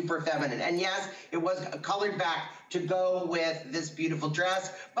it's super feminine. And yes, it was colored back to go with this beautiful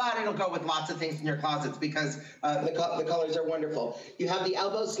dress, but it'll go with lots of things in your closets because the colors are wonderful. You have the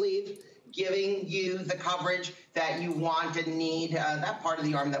elbow sleeve giving you the coverage that you want and need, that part of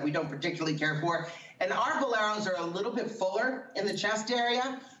the arm that we don't particularly care for. And our boleros are a little bit fuller in the chest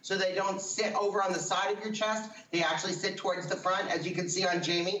area, so they don't sit over on the side of your chest. They actually sit towards the front. As you can see on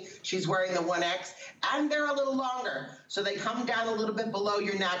Jamie, she's wearing the 1X, and they're a little longer. So they come down a little bit below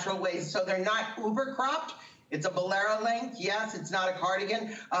your natural waist. So they're not uber cropped. It's a bolero length. Yes, it's not a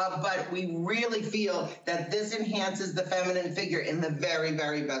cardigan, but we really feel that this enhances the feminine figure in the very,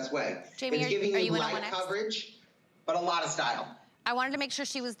 very best way. Jamie, it's giving you light 1X? coverage, but a lot of style. I wanted to make sure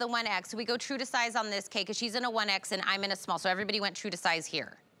she was the 1X. So we go true to size on this, Kate, because she's in a 1X and I'm in a small. So everybody went true to size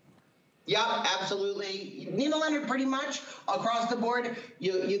here. Yep, absolutely. Nina Leonard, pretty much across the board,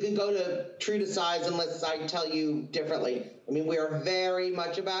 you can go to true to size unless I tell you differently. I mean, we are very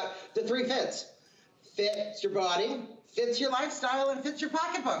much about the three fits. Fits your body, fits your lifestyle, and fits your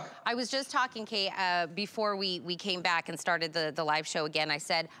pocketbook. I was just talking, Kate, before we came back and started the live show again. I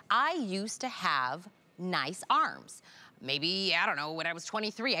said, I used to have nice arms. Maybe, I don't know, when I was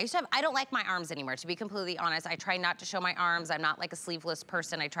 23, I don't like my arms anymore, to be completely honest. I try not to show my arms. I'm not like a sleeveless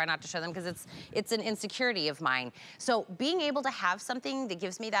person. I try not to show them because it's an insecurity of mine. So being able to have something that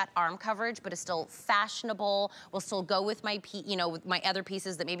gives me that arm coverage, but is still fashionable, will still go with my, with my other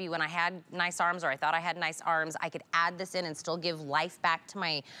pieces that maybe when I had nice arms or I thought I had nice arms, I could add this in and still give life back to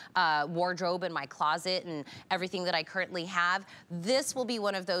my wardrobe and my closet and everything that I currently have. This will be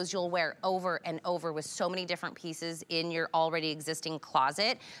one of those you'll wear over and over with so many different pieces in in your already existing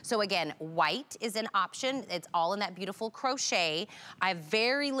closet. So again, white is an option. It's all in that beautiful crochet. I'm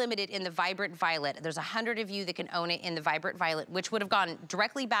very limited in the vibrant violet. There's 100 of you that can own it in the vibrant violet, which would have gone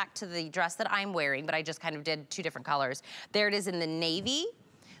directly back to the dress that I'm wearing, but I just kind of did 2 different colors. There it is in the navy.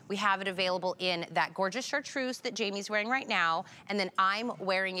 We have it available in that gorgeous chartreuse that Jamie's wearing right now, and then I'm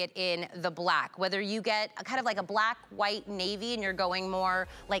wearing it in the black. Whether you get a kind of like a black, white, navy, and you're going more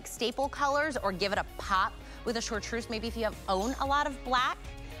like staple colors, or give it a pop with a chartreuse, maybe if you own a lot of black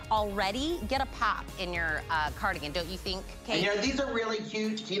already, get a pop in your cardigan, don't you think, Kate? And, you know, these are really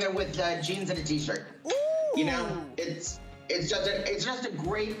cute, you know, with jeans and a t-shirt. You know, it's just a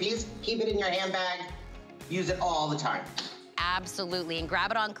great piece. Keep it in your handbag. Use it all the time. Absolutely, and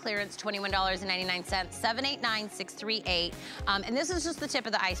grab it on clearance, $21.99, 789-638. And this is just the tip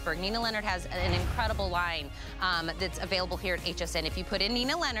of the iceberg. Nina Leonard has an incredible line that's available here at HSN. If you put in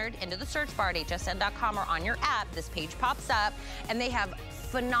Nina Leonard into the search bar at hsn.com or on your app, this page pops up, and they have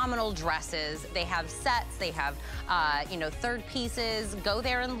phenomenal dresses. They have sets, they have, you know, third pieces. Go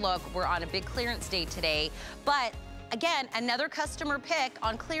there and look. We're on a big clearance day today, but again, another customer pick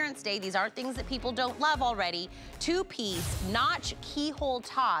on clearance day. These aren't things that people don't love already. 2-piece notch keyhole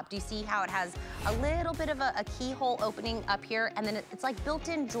top. Do you see how it has a little bit of a keyhole opening up here? And then it's like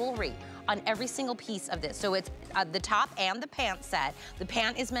built-in jewelry on every single piece of this. So it's the top and the pant set. The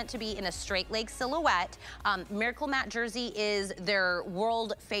pant is meant to be in a straight leg silhouette. Miracle Matte jersey is their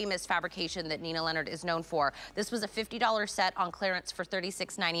world famous fabrication that Nina Leonard is known for. This was a $50 set on clearance for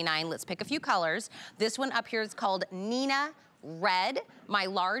 $36.99. Let's pick a few colors. This one up here is called Nina Red. My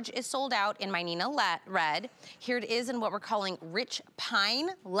large is sold out in my Nina Red. Here it is in what we're calling Rich Pine.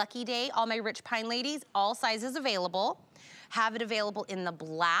 Lucky day, all my Rich Pine ladies, all sizes available. Have it available in the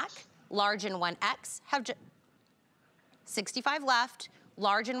black, large and 1X. Have 65 left.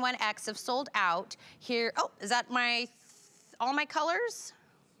 Large and 1X have sold out. Here, oh, is that all my colors?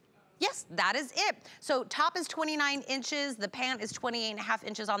 Yes, that is it. So top is 29 inches. The pant is 28.5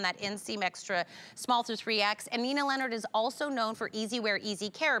 inches on that inseam extra small through 3X. And Nina Leonard is also known for easy wear, easy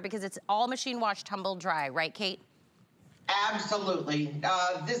care because it's all machine wash, tumble dry, right, Kate? Absolutely.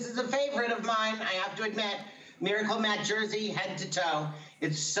 This is a favorite of mine, I have to admit. Miracle Matte jersey, head to toe.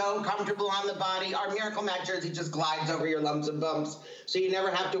 It's so comfortable on the body. Our Miracle Matte jersey just glides over your lumps and bumps, so you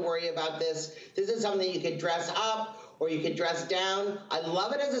never have to worry about this. This is something you could dress up or you could dress down. I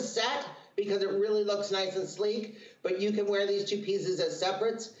love it as a set because it really looks nice and sleek, but you can wear these 2 pieces as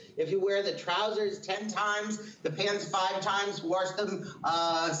separates. If you wear the trousers 10 times, the pants 5 times, wash them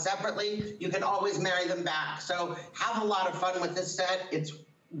separately, you can always marry them back. So have a lot of fun with this set. It's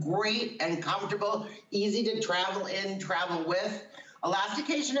great and comfortable, easy to travel in, travel with.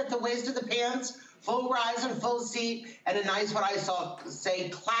 Elastication at the waist of the pants, full rise and full seat, and a nice, what I say,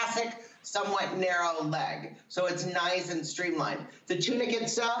 classic, somewhat narrow leg. So it's nice and streamlined. The tunic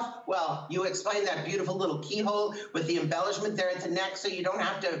itself, well, you explained that beautiful little keyhole with the embellishment there at the neck, so you don't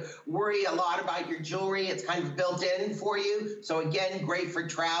have to worry a lot about your jewelry. It's kind of built in for you. So again, great for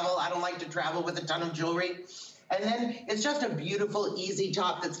travel. I don't like to travel with a ton of jewelry. And then it's just a beautiful, easy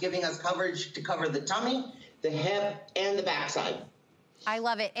top that's giving us coverage to cover the tummy, the hip, and the backside. I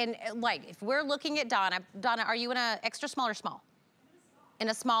love it. And like, if we're looking at Donna, are you in a extra small or small? In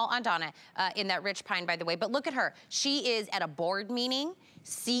a small on Donna, in that Rich Pine, by the way. But look at her. She is at a board meeting,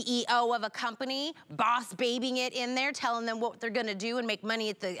 CEO of a company, boss babying it in there, telling them what they're gonna do and make money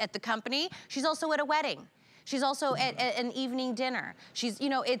at the company. She's also at a wedding. She's also at an evening dinner. She's, you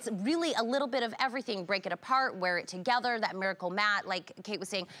know, it's really a little bit of everything. Break it apart, wear it together. That Miracle Matte, like Kate was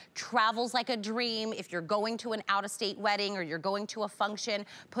saying, travels like a dream. If you're going to an out-of-state wedding or you're going to a function,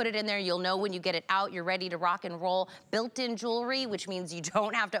 put it in there. You'll know when you get it out, you're ready to rock and roll. Built-in jewelry, which means you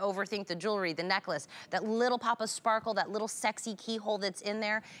don't have to overthink the jewelry, the necklace, that little pop of sparkle, that little sexy keyhole that's in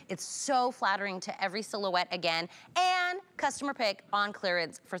there. It's so flattering to every silhouette again. And customer pick on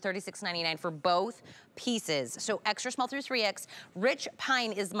clearance for $36.99 for both pieces. So extra small through 3X. Rich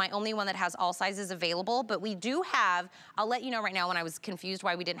Pine is my only one that has all sizes available, but we do have, I'll let you know right now when I was confused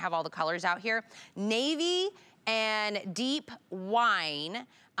why we didn't have all the colors out here. Navy and deep wine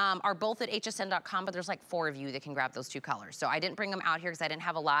are both at hsn.com, but there's like 4 of you that can grab those 2 colors. So I didn't bring them out here because I didn't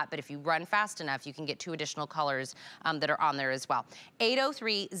have a lot, but if you run fast enough, you can get 2 additional colors that are on there as well.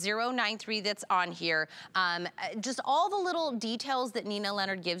 803-093 that's on here. Just all the little details that Nina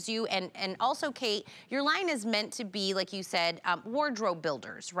Leonard gives you. And also, Kate, your line is meant to be, like you said, wardrobe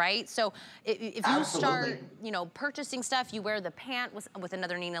builders, right? So if you start, you know, purchasing stuff, you wear the pant with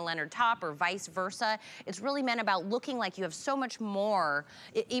another Nina Leonard top or vice versa. It's really meant about looking like you have so much more.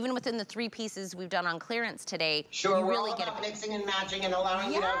 Even within the 3 pieces we've done on clearance today, sure, you we're really all get about mixing and matching and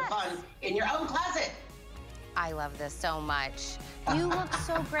allowing you to have fun in your own closet. I love this so much. You look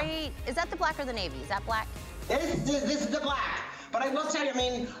so great. Is that the black or the navy? Is that black? This is the black. But I will tell you, I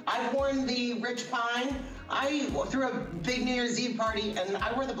mean, I've worn the rich pine. I threw a big New Year's Eve party, and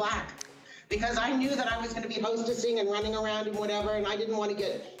I wore the black because I knew that I was going to be hostessing and running around and whatever, and I didn't want to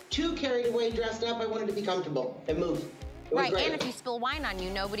get too carried away dressed up. I wanted to be comfortable and move. Right, and if you spill wine on you,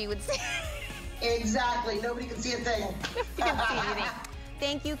 nobody would see. Exactly, nobody could see a thing.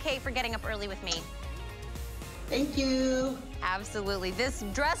 Thank you, Kate, for getting up early with me. Thank you. Absolutely. This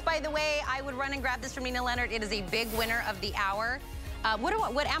dress, by the way, I would run and grab this from Nina Leonard. It is a big winner of the hour.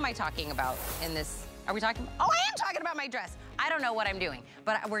 What am I talking about in this? Are we talking? Oh, I am talking about my dress. I don't know what I'm doing,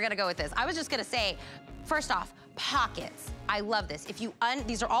 but we're gonna go with this. I was just gonna say, first off, pockets. I love this. If you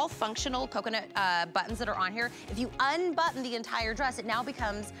these are all functional coconut buttons that are on here. If you unbutton the entire dress, it now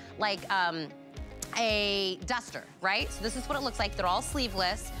becomes like a duster, right? So this is what it looks like. They're all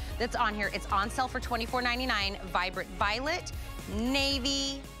sleeveless. That's on here. It's on sale for $24.99. Vibrant violet,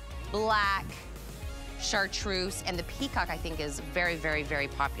 navy, black, chartreuse, and the peacock, I think, is very, very, very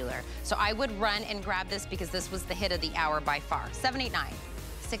popular. So I would run and grab this because this was the hit of the hour by far.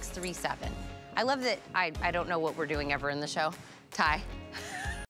 789-637. I love that I don't know what we're doing ever in the show. Ty.